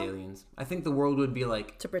think against so? Aliens. I think the world would be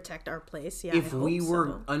like to protect our place. Yeah. If we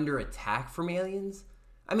were under attack from aliens,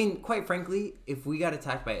 I mean, quite frankly, if we got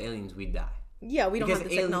attacked by aliens, we'd die. Yeah, we don't have the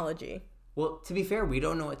technology. Well, to be fair, we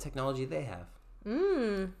don't know what technology they have.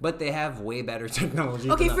 But they have way better technology.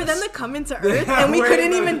 Okay, than for us. them to come into Earth and we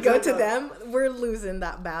couldn't even go to them, we're losing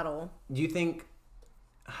that battle. Do you think?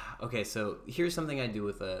 Okay, so here's something I do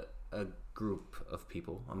with a group of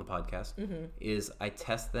people on the podcast is I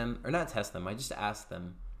test them, or not test them, I just ask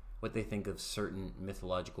them what they think of certain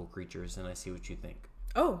mythological creatures, and I see what you think.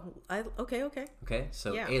 Okay. Okay,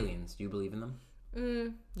 so aliens, do you believe in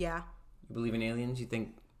them? Yeah. You believe in aliens? You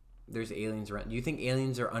think there's aliens around? Do you think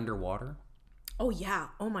aliens are underwater? Oh yeah.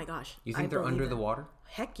 Oh my gosh. You think they're under the water?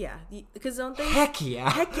 Heck yeah. Because don't they? Heck yeah.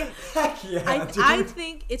 Heck yeah. Heck yeah. I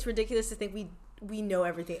think it's ridiculous to think we know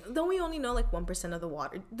everything. Don't we only know like 1% of the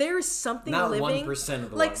water? There is something not living. Not 1% of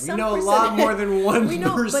the like water. We know a lot more than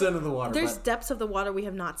 1% of the water. There's depths of the water we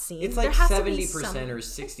have not seen. It's like 70% or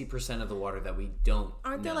 60% of the water that we don't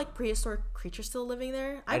Aren't there like prehistoric creatures still living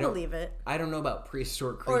there? I believe it. I don't know about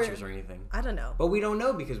prehistoric creatures or anything. I don't know. But we don't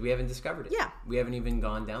know because we haven't discovered it. Yeah. We haven't even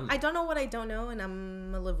gone down there. I don't know what I don't know, and I'm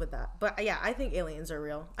going to live with that. But yeah, I think aliens are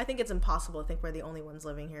real. I think it's impossible to think we're the only ones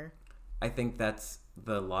living here. I think that's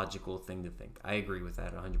the logical thing to think. I agree with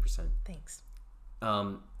that 100%. Thanks.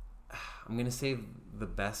 I'm going to save the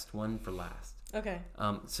best one for last. Okay.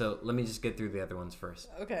 So let me just get through the other ones first.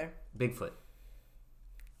 Okay. Bigfoot.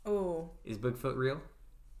 Oh. Is Bigfoot real?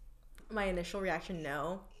 My initial reaction,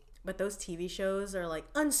 no. But those TV shows are like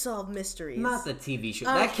unsolved mysteries. Not the TV show.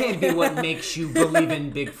 Okay. That can't be what makes you believe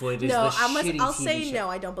in Bigfoot. I'll say show. No,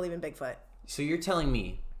 I don't believe in Bigfoot. So you're telling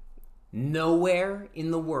me nowhere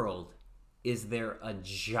in the world is there a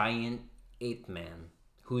giant ape man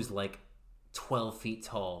who's like 12 feet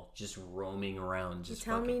tall, just roaming around? You're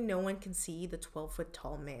telling me no one can see the 12-foot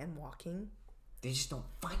tall man walking? They just don't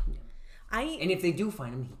find him. And if they do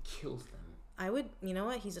find him, he kills them. I would, you know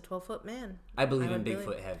what? He's a 12-foot man. I believe in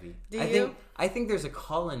Bigfoot heavy. Do you? I think there's a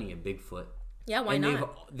colony of Bigfoot. Yeah, why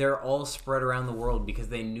not? They're all spread around the world because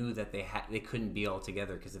they knew that they couldn't be all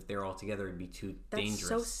together, because if they're all together, it'd be too dangerous. That's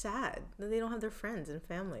so sad that they don't have their friends and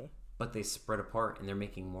family. But they spread apart and they're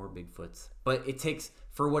making more Bigfoots. But it takes,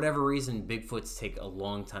 for whatever reason, Bigfoots take a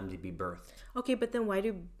long time to be birthed. Okay, but then why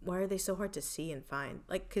are they so hard to see and find?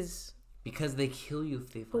 Like, because Because they kill you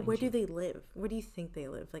if they find you. But where do they live? Where do you think they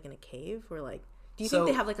live? Like in a cave? Or like... Do you think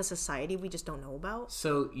they have like a society we just don't know about?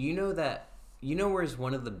 So you know where's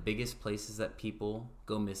one of the biggest places that people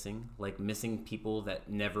go missing? Like missing people that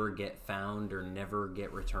never get found or never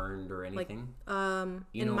get returned or anything?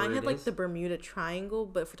 In my head, like the Bermuda Triangle,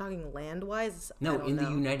 but if we're talking land-wise... No, in the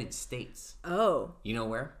United States. Oh. You know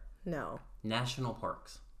where? No. National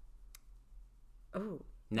parks. Oh.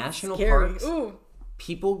 National scary. parks. Ooh.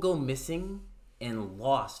 People go missing and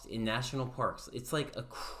lost in national parks. It's like a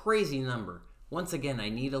crazy number. Once again, I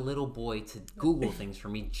need a little boy to Google things for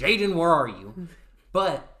me. Jaden, where are you?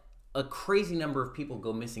 But a crazy number of people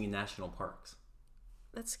go missing in national parks.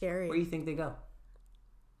 That's scary. Where do you think they go?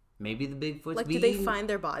 Maybe the Bigfoot's like, do they find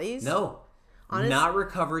their bodies? No. Not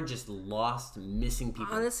recovered, just lost, missing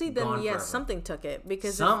people. Honestly, then gone yeah, forever. something took it.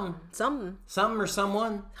 Because Something or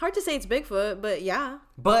someone. Hard to say it's Bigfoot, but yeah.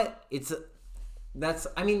 But that's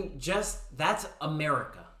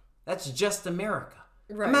America. That's just America.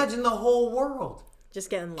 Right. Imagine the whole world. Just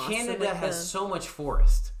getting lost. Canada has so much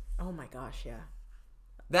forest. Oh my gosh, yeah.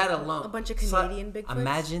 That alone. A bunch of Canadian Bigfoots.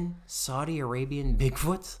 Imagine Saudi Arabian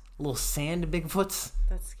Bigfoots. Little sand Bigfoots.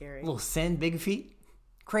 That's scary. Little sand big feet.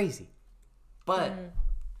 Crazy. But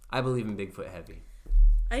I believe in Bigfoot heavy.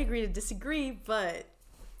 I agree to disagree, but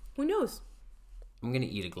who knows? I'm going to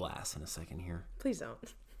eat a glass in a second here. Please don't.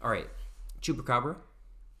 All right. Chupacabra.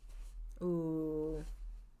 Ooh.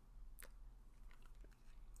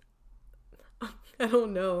 I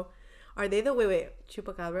don't know. Are they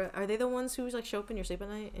Chupacabra? Are they the ones who like show up in your sleep at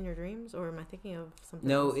night in your dreams, or am I thinking of something?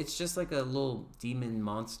 No, else? it's just like a little demon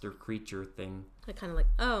monster creature thing. Like kind of like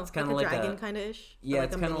it's kind of like a dragon kind of ish. Yeah, like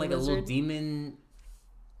it's kind of like lizard. A little demon.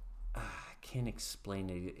 I can't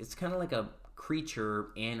explain it. It's kind of like a creature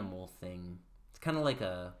animal thing. It's kind of like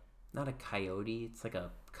not a coyote. It's like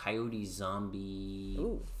a coyote zombie,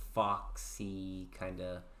 foxy kind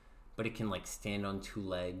of, but it can like stand on two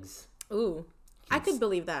legs. Ooh. I could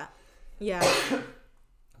believe that. Yeah.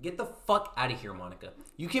 Get the fuck out of here, Monica.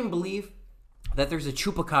 You can believe that there's a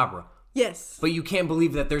chupacabra. Yes. But you can't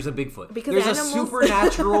believe that there's a Bigfoot. Because there's a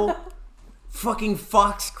supernatural fucking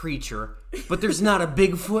fox creature, but there's not a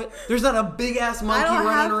Bigfoot. There's not a big-ass monkey running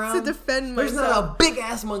around. I don't have to defend myself. There's not a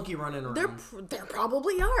big-ass monkey running around. There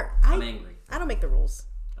probably are. I'm angry. I don't make the rules.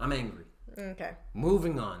 I'm angry. Okay.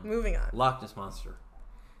 Moving on. Loch Ness Monster.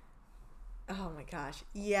 Oh my gosh.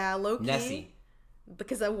 Yeah, low-key. Nessie.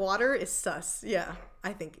 Because the water is sus. Yeah,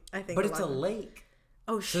 I think. But it's a lake.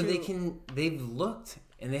 Oh, shoot. So they've looked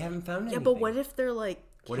and they haven't found anything. Yeah, but what if they're like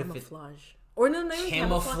camouflage? Or no,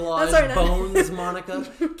 camouflage bones, Monica.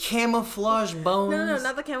 Camouflage bones. No,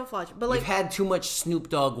 not the camouflage. But like you've had too much Snoop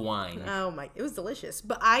Dogg wine. Oh my, it was delicious.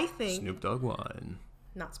 But I think Snoop Dogg wine.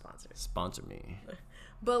 Not sponsored. Sponsor me.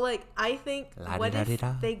 But like I think what if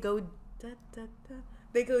they go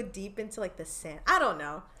they go deep into like the sand? I don't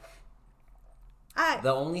know.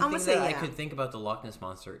 The only thing that I could think about the Loch Ness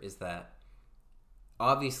Monster is that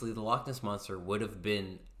obviously the Loch Ness Monster would have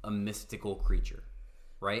been a mystical creature,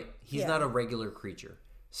 right? He's not a regular creature.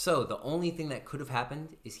 So the only thing that could have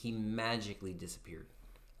happened is he magically disappeared.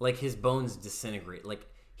 Like his bones disintegrate. Like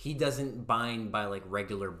he doesn't bind by like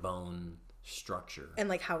regular bone structure. And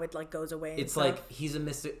like how it like goes away. It's like he's a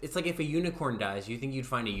mystic. It's like if a unicorn dies, you think you'd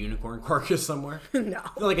find a unicorn carcass somewhere? No.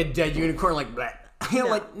 Like a dead unicorn, like bleh. You know,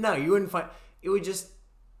 like no, you wouldn't find. It would just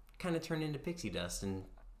kind of turn into pixie dust and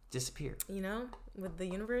disappear. You know, with the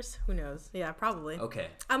universe, who knows? Yeah, probably. Okay.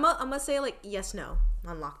 I'm gonna say like yes, no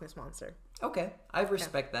on Loch Ness Monster. Okay, I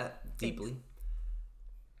respect that deeply.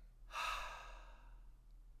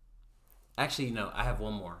 Actually, no, I have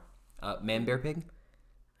one more. Man, bear, pig.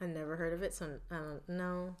 I never heard of it, so I don't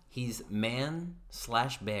know. He's man/bear/pig.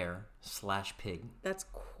 That's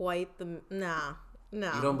quite the no.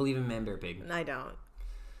 You don't believe in man, bear, pig? I don't.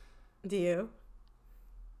 Do you?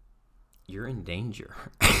 You're in danger.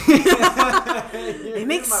 It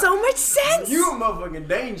makes so much sense. You a motherfucking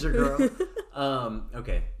danger, girl.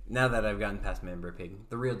 Okay. Now that I've gotten past man, bear, pig,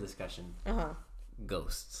 the real discussion.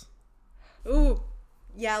 Ghosts. Ooh.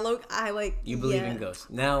 Yeah, look, I like... You believe in ghosts.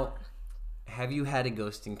 Now, have you had a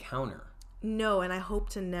ghost encounter? No, and I hope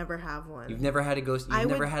to never have one. You've never had a ghost? You've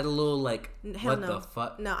never had a little, like, hell what no. the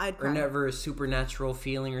fuck? No, I'd cry. Or never a supernatural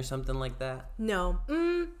feeling or something like that? No.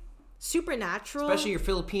 Supernatural? Especially your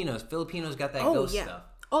Filipinos. Filipinos got that ghost stuff.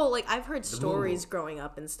 Oh, like, I've heard stories growing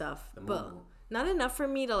up and stuff. But not enough for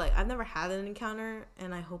me to, like... I've never had an encounter,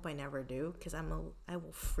 and I hope I never do, because I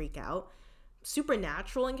will freak out.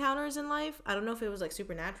 Supernatural encounters in life, I don't know if it was, like,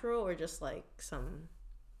 supernatural or just, like, some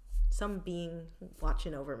being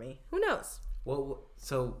watching over me. Who knows? Well,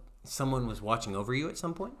 so someone was watching over you at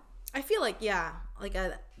some point? I feel like, yeah. Like,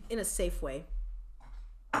 in a safe way.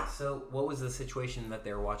 So, what was the situation that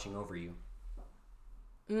they were watching over you?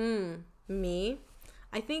 Me?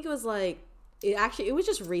 I think it was like, it was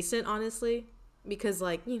just recent, honestly, because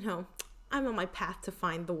like, you know, I'm on my path to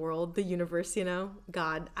find the world, the universe, you know,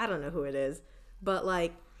 God, I don't know who it is, but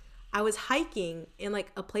like, I was hiking in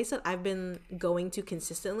like a place that I've been going to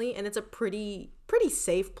consistently, and it's a pretty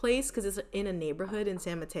safe place because it's in a neighborhood in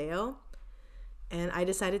San Mateo, and I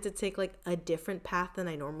decided to take like a different path than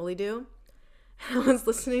I normally do. I was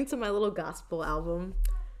listening to my little gospel album.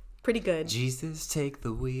 Pretty good. Jesus, take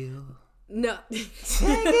the wheel. No. Take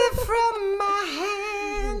it from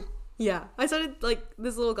my hand. Yeah. I started like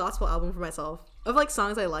this little gospel album for myself of like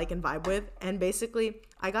songs I like and vibe with. And basically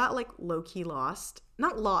I got like low-key lost.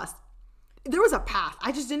 Not lost. There was a path.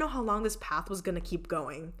 I just didn't know how long this path was going to keep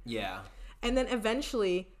going. Yeah. And then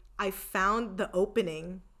eventually I found the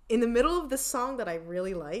opening in the middle of this song that I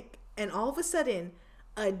really like. And all of a sudden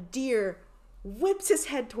a deer whips his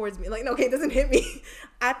head towards me. Like, okay, it doesn't hit me.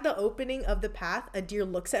 At the opening of the path, a deer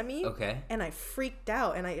looks at me. Okay. And I freaked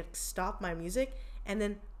out and I stopped my music. And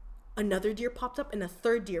then another deer popped up and a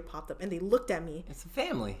third deer popped up and they looked at me. It's a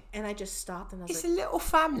family. And I just stopped and I was it's a little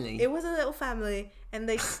family. It was a little family. And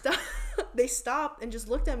they they stopped and just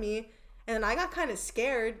looked at me. And then I got kind of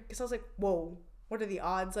scared because I was like, whoa, what are the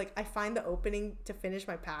odds? Like, I find the opening to finish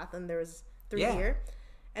my path and there was 3 deer.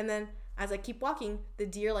 And then as I keep walking, the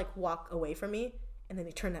deer like walk away from me and then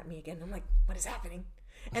they turn at me again. I'm like, what is happening?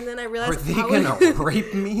 And then I realized, are they gonna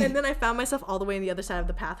rape me? And then I found myself all the way on the other side of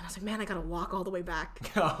the path and I was like, man, I gotta walk all the way back.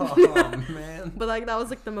 Oh man. But like, that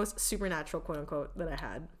was like the most supernatural, quote unquote, that I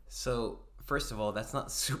had. So first of all, that's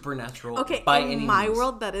not supernatural. Okay, by in any my means.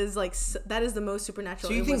 world, that is like, that is the most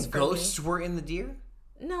supernatural. So you think ghosts were in the deer?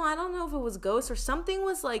 No, I don't know if it was ghosts or something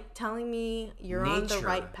was like telling me you're on the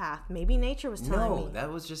right path. Maybe nature was telling me. No,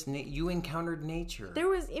 that was just you encountered nature.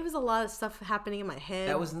 It was a lot of stuff happening in my head.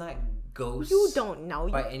 That was not ghosts. You don't know.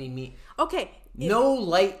 By any means. Okay. No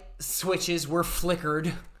light switches were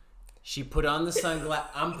flickered. She put on the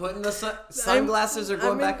sunglasses. I'm putting the sunglasses are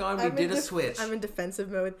going back on. We did a switch. I'm in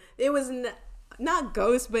defensive mode. It was not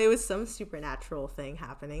ghost, but it was some supernatural thing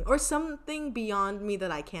happening or something beyond me that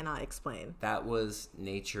I cannot explain. That was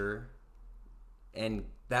nature, and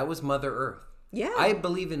that was Mother Earth. Yeah, I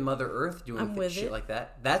believe in Mother Earth doing shit it. like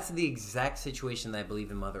that. That's the exact situation that I believe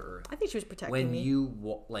in Mother Earth. I think she was protecting me. When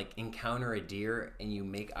you like encounter a deer and you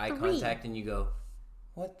make eye contact and you go,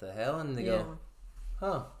 "What the hell?" and they go,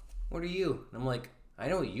 "Huh, what are you?" And I'm like, "I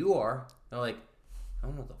know what you are." And they're like, "I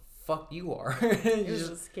don't know what the fuck you are." It was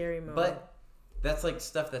a scary moment. But that's like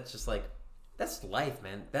stuff that's just like, that's life,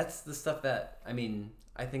 man. That's the stuff that, I mean,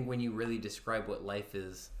 I think when you really describe what life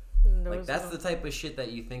is, like that's the type of shit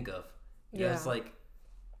that you think of. You know, it's like,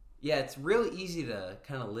 yeah, it's really easy to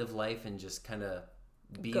kind of live life and just kind of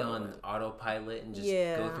be on autopilot and just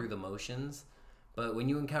go through the motions. But when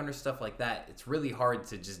you encounter stuff like that, it's really hard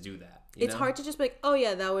to just do that. It's hard to just be like, oh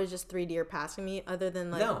yeah, that was just 3 deer passing me, other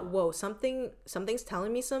than like, whoa, something's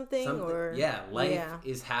telling me something or life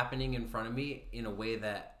is happening in front of me in a way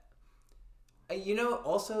that, you know,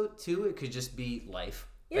 also too, it could just be life.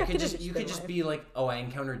 Yeah, you could just be like, oh, I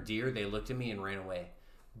encountered deer, they looked at me and ran away.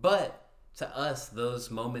 But to us,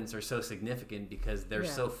 those moments are so significant because they're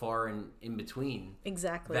so far in between.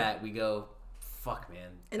 Exactly. That we go, fuck, man,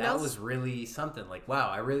 and that was really something. Like,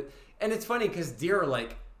 wow, and it's funny because deer are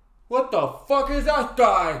like, what the fuck is that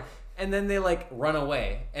guy? And then they like run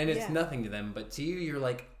away and it's nothing to them. But to you, you're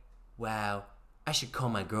like, wow, I should call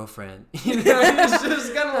my girlfriend. You know, it's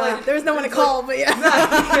just kind of like, there's no one to call, but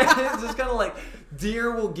it's just kind of like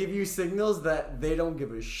deer will give you signals that they don't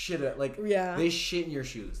give a shit at. Like, they shit in your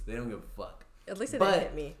shoes. They don't give a fuck. At least it didn't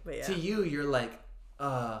hit me. But yeah. To you, you're like,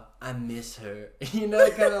 I miss her. You know,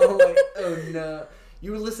 kind of like, oh no.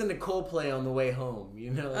 You would listen to Coldplay on the way home.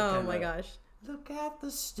 You know. Oh my gosh. Look at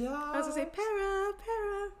the stars. I was gonna say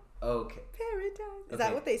para. Okay. Paradise. Is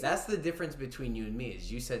that what they said? That's the difference between you and me.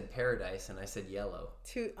 Is you said paradise and I said yellow.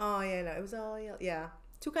 Oh yeah, no, it was all yellow. Yeah,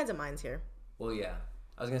 2 kinds of minds here. Well, yeah.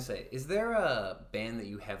 I was gonna say, is there a band that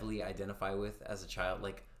you heavily identify with as a child?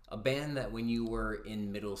 Like a band that when you were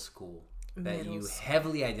in middle school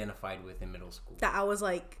heavily identified with in middle school. That I was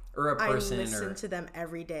like, or a person, I listened to them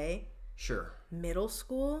every day. Sure. Middle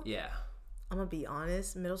school. Yeah. I'm gonna be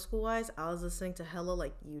honest, middle school wise, I was listening to hella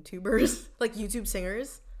like YouTubers, like YouTube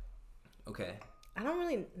singers. Okay. I don't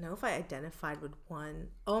really know if I identified with one.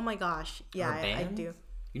 Oh my gosh, yeah, I do.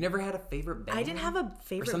 You never had a favorite band? I didn't have a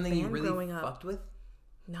favorite or something band you really growing up. Fucked with?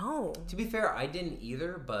 No. To be fair, I didn't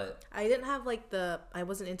either, but I didn't have like I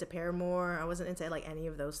wasn't into Paramore. I wasn't into like any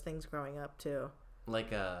of those things growing up too.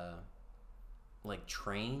 Like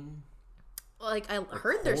Train. like I Like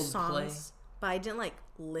heard their Coldplay? songs, but I didn't like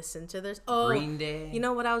listen to their. Green Day. You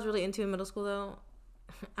know what I was really into in middle school though?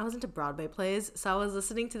 I was into Broadway plays, so I was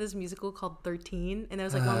listening to this musical called 13, and it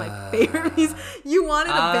was like one of my favorite music. You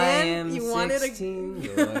wanted a band, you wanted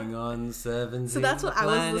 16, going on 17. So that's what I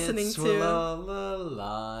was listening to. Will all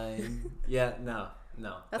align. Yeah, no.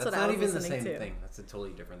 That's what not I was even the listening same to. thing. That's a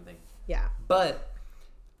totally different thing. Yeah. But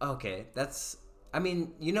okay, I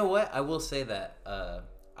mean, you know what? I will say that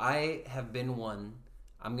I have been one.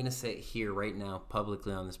 I'm gonna say it here right now,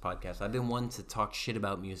 publicly on this podcast. I've been one to talk shit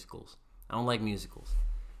about musicals. I don't like musicals.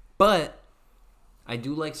 But I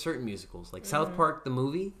do like certain musicals. Like South Park, the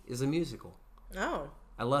movie, is a musical. Oh.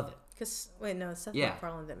 I love it. Seth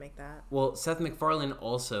MacFarlane didn't make that. Well, Seth MacFarlane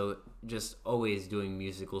also just always doing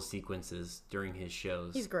musical sequences during his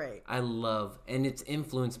shows. He's great. And it's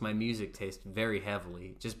influenced my music taste very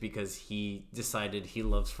heavily just because he decided he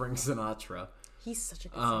loves Frank Sinatra. He's such a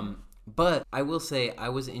good singer. But I will say I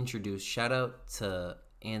was introduced, shout out to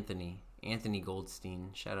Anthony Goldstein.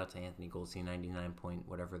 Shout out to Anthony Goldstein, 99 point,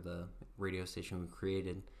 whatever the radio station we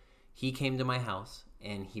created. He came to my house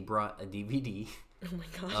and he brought a DVD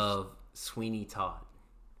of Sweeney Todd.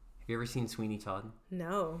 Have you ever seen Sweeney Todd?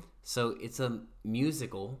 No. So it's a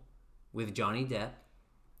musical with Johnny Depp.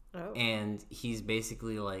 Oh. And he's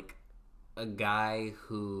basically like a guy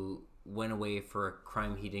who went away for a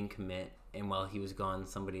crime he didn't commit. And while he was gone,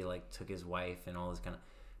 somebody like took his wife and all this kind of...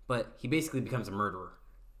 But he basically becomes a murderer.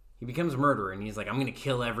 He becomes a murderer, and he's like, I'm going to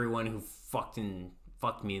kill everyone who fucked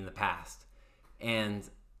me in the past. And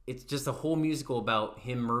it's just a whole musical about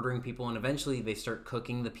him murdering people, and eventually they start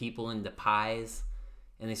cooking the people into pies,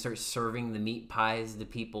 and they start serving the meat pies to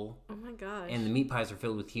people. Oh my gosh. And the meat pies are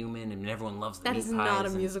filled with human, and everyone loves the meat pies. That is not a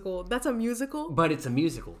musical. That's a musical? But it's a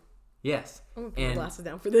musical. Yes. I'm going to put my glasses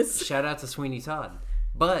down for this. Shout out to Sweeney Todd.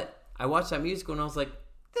 But I watched that musical, and I was like,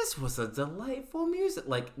 this was a delightful music.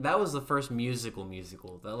 Like, that was the first musical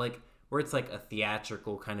that, like, where it's like a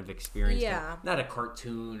theatrical kind of experience. Yeah. Not a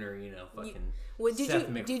cartoon or, fucking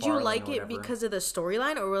Did you like it because of the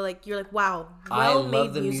storyline, or you're like, wow, I well-made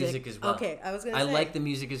love the music as well. Okay, I was going to say. I like the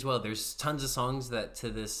music as well. There's tons of songs that to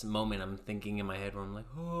this moment I'm thinking in my head where I'm like,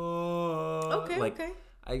 oh. Okay.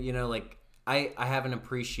 I have an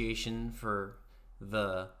appreciation for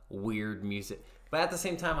the weird music. But at the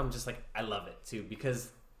same time, I'm just like, I love it too, because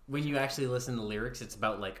when you actually listen to lyrics, it's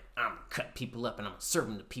about like, I'm gonna cut people up and I'm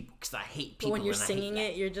serving the people because I hate people. But when you're singing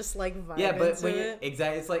it, you're just like vibing. Yeah, but when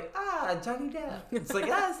exactly, it's like, Johnny Depp. It's like,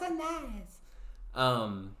 so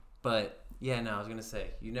nice. But yeah, no, I was gonna say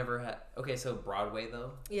you never had. Okay, so Broadway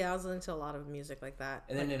though. Yeah, I was into a lot of music like that.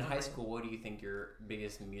 And then in high school, what do you think your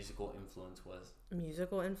biggest musical influence was?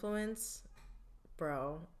 Musical influence,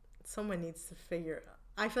 bro. Someone needs to figure.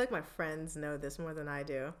 I feel like my friends know this more than I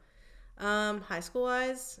do. High school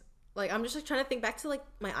wise, like I'm just like trying to think back to like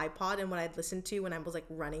my iPod and what I'd listened to when I was like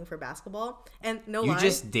running for basketball. And you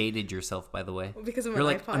just dated yourself, by the way. Because of my You're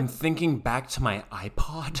like, iPod. I'm thinking back to my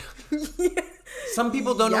iPod. Yeah. Some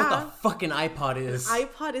people don't know what the fucking iPod is.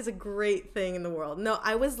 iPod is a great thing in the world. No,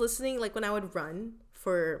 I was listening like when I would run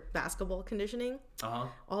for basketball conditioning.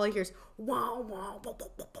 All I hear is wow, wow, wow,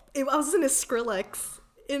 wow, wow. I was listening to Skrillex.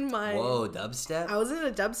 Whoa, dubstep? I was in a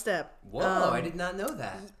dubstep. Whoa, I did not know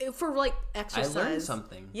that. For like exercise. I learned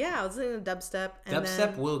something. Yeah, I was in a dubstep. And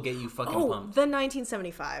dubstep will get you fucking pumped. The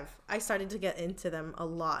 1975. I started to get into them a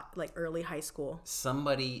lot, like early high school.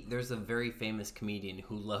 There's a very famous comedian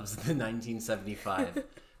who loves the 1975.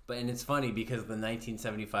 And it's funny because the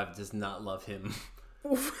 1975 does not love him.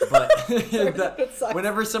 But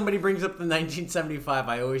whenever somebody brings up the 1975,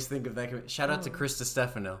 I always think of that. Shout out to Chris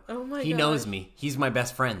DiStefano. Oh my god, he knows me. He's my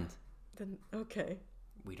best friend. Then okay,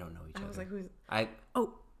 we don't know each other. I was like, who's?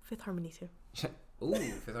 Fifth Harmony too. Ooh,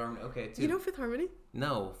 Fifth Harmony. Okay, too. You know Fifth Harmony?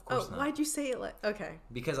 No, of course not. Why'd you say it like? Okay.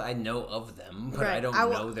 Because I know of them, but right. I don't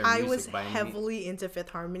know their music. I was heavily into Fifth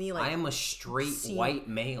Harmony. Like I am a straight white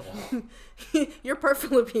male. You're part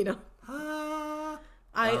Filipino. I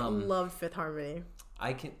loved Fifth Harmony.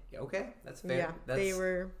 Okay, that's fair. Yeah, they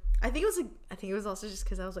were. I think it was also just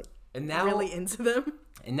because I was like now, really into them.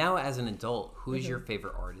 And now, as an adult, who is your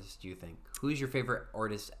favorite artist? Do you think? Who is your favorite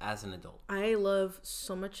artist as an adult? I love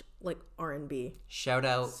so much like R&B. Shout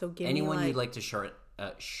out anyone you'd like to shirt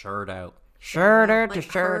out. Shirt out to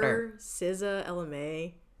shirt out. SZA,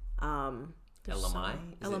 LMA. LMI?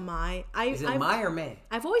 LMI. Is it Mai or May?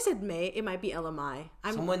 I've always said May. It might be LMI.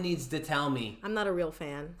 Someone needs to tell me. I'm not a real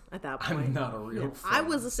fan at that point. I'm not a real fan. I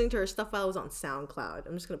was listening to her stuff while I was on SoundCloud.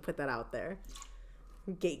 I'm just going to put that out there.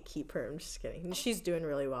 Gatekeep her. I'm just kidding. She's doing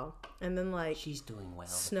really well. And then like... She's doing well.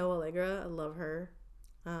 Snow Allegra. I love her.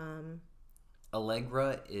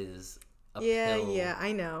 Allegra is Yeah,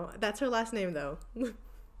 I know. That's her last name, though.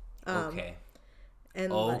 Okay.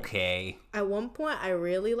 And okay. At one point, I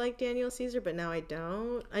really liked Daniel Caesar, but now I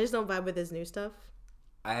don't. I just don't vibe with his new stuff.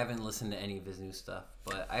 I haven't listened to any of his new stuff,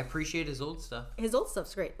 but I appreciate his old stuff. His old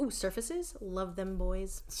stuff's great. Ooh, Surfaces. Love them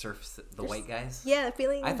boys. The white guys? Yeah,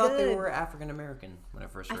 feeling I thought they were African American when I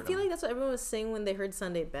first heard them. I feel like that's what everyone was saying when they heard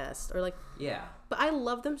Sunday Best. Or like... Yeah. But I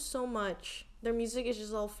love them so much. Their music is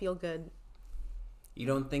just all feel good. You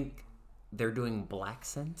don't think they're doing black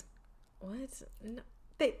scent? What? No.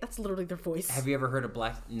 That's literally their voice. Have you ever heard of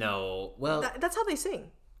black... No. Well... That's how they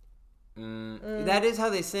sing. That is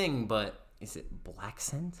how they sing, but... Is it black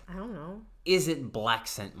scent? I don't know. Is it black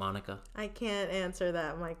scent, Monica? I can't answer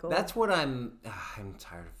that, Michael. That's what I'm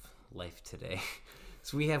tired of life today.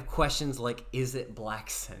 So we have questions like, is it black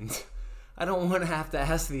scent? I don't want to have to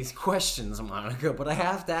ask these questions, Monica, but I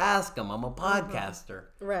have to ask them. I'm a podcaster.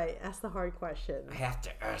 Right. Ask the hard questions. I have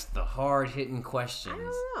to ask the hard-hitting questions. I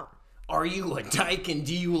don't know. Are you a dyke and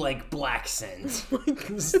do you like black scent?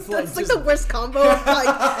 That's like the worst combo of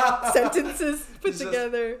like sentences put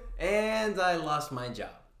together. And I lost my job.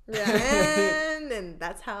 Yeah, and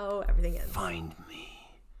that's how everything ends. Find me.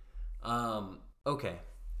 Okay.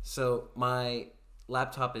 So my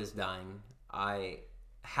laptop is dying. I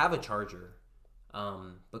have a charger.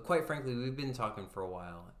 But quite frankly, we've been talking for a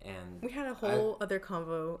while, and we had a whole other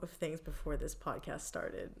convo of things before this podcast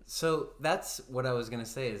started. So that's what I was gonna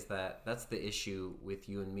say, is that's the issue with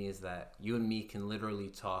you and me, is that you and me can literally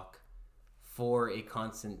talk for a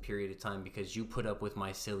constant period of time because you put up with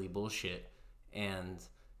my silly bullshit, and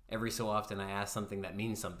every so often I ask something that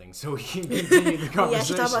means something, so we can continue the conversation. We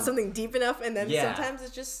actually talk about something deep enough, and then sometimes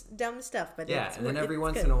it's just dumb stuff. But and then every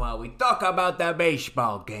once in a while we talk about that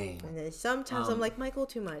baseball game. And then sometimes I'm like, Michael,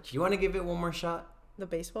 too much. You want to give it one more shot? The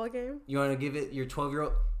baseball game? You want to give it your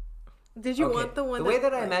 12-year-old? Did you want the one? The way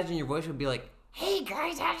that I imagine your voice would be like, "Hey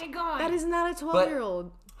guys, how's it going?" That is not a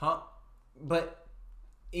 12-year-old. But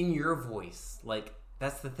in your voice, like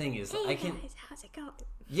that's the thing is, hey guys, how's it going?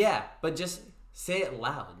 Yeah, but just say it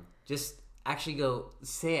loud. Just actually go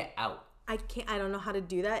say it out. I don't know how to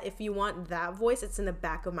do that. If you want that voice, it's in the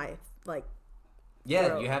back of my throat. You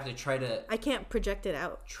have to try to. I can't project it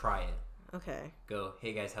out. Try it. Okay. Go.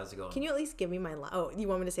 Hey guys, how's it going? Can you at least give me my you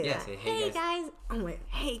want me to say that? Say hey guys. Oh wait.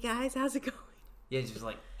 Hey guys, how's it going? Yeah, just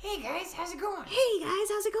like, hey guys, how's it going? Hey guys,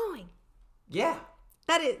 how's it going? Yeah.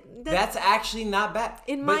 That's actually not bad.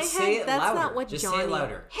 In my head, that's louder. not what just Johnny... say it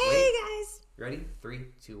louder. Hey guys. Ready? 3,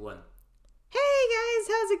 2, 1. Hey guys,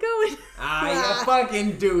 how's it going? You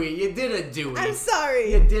fucking Dewey. You did a Dewey. I'm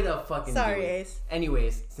sorry. You did a fucking Sorry, Dewey. Ace.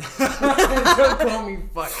 Anyways. Don't call me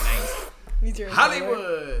fucking Ace.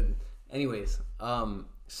 Hollywood. Anyways,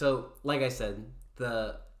 so like I said,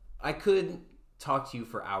 I could talk to you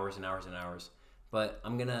for hours and hours and hours, but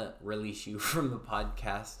I'm gonna release you from the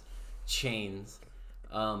podcast chains.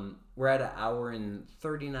 We're at 1 hour and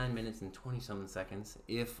 39 minutes and 20-something seconds.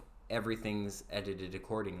 If everything's edited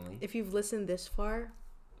accordingly. If you've listened this far,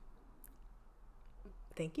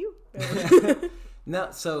 thank you. No,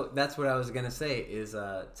 so that's what I was gonna say is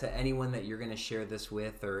to anyone that you're gonna share this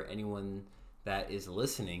with, or anyone that is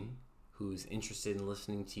listening who's interested in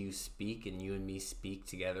listening to you speak and you and me speak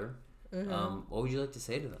together, what would you like to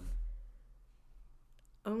say to them?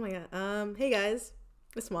 Oh my god. Hey guys,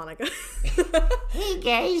 it's Monica. Hey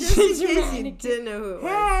guys, just in case you didn't know who it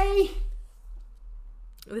was. Hey.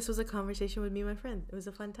 This was a conversation with me and my friend. It was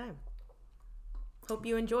a fun time. Hope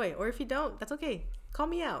you enjoy. Or if you don't, that's okay. Call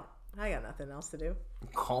me out. I got nothing else to do.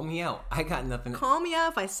 Call me out. I got nothing. Call me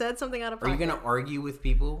out if I said something out of pocket. Are you going to argue with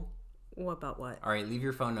people? What about what? All right, leave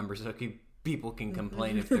your phone number so people can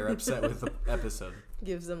complain if they're upset with the episode.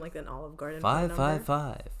 Gives them like an Olive Garden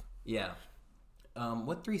 555. Yeah.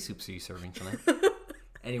 What 3 soups are you serving tonight?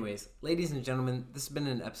 Anyways, ladies and gentlemen, this has been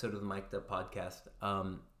an episode of the Mic'd Up Podcast.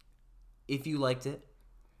 If you liked it,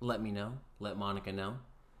 let me know. Let Monica know.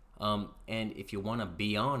 And if you want to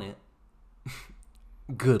be on it,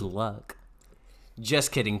 good luck.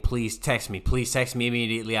 Just kidding. Please text me. Please text me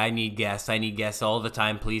immediately. I need guests. I need guests all the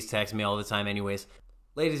time. Please text me all the time. Anyways,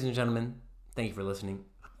 ladies and gentlemen, thank you for listening.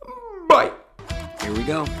 Bye. Here we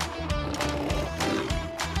go.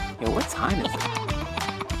 Yo, what time is it?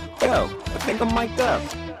 Yo, I think I'm mic'd up.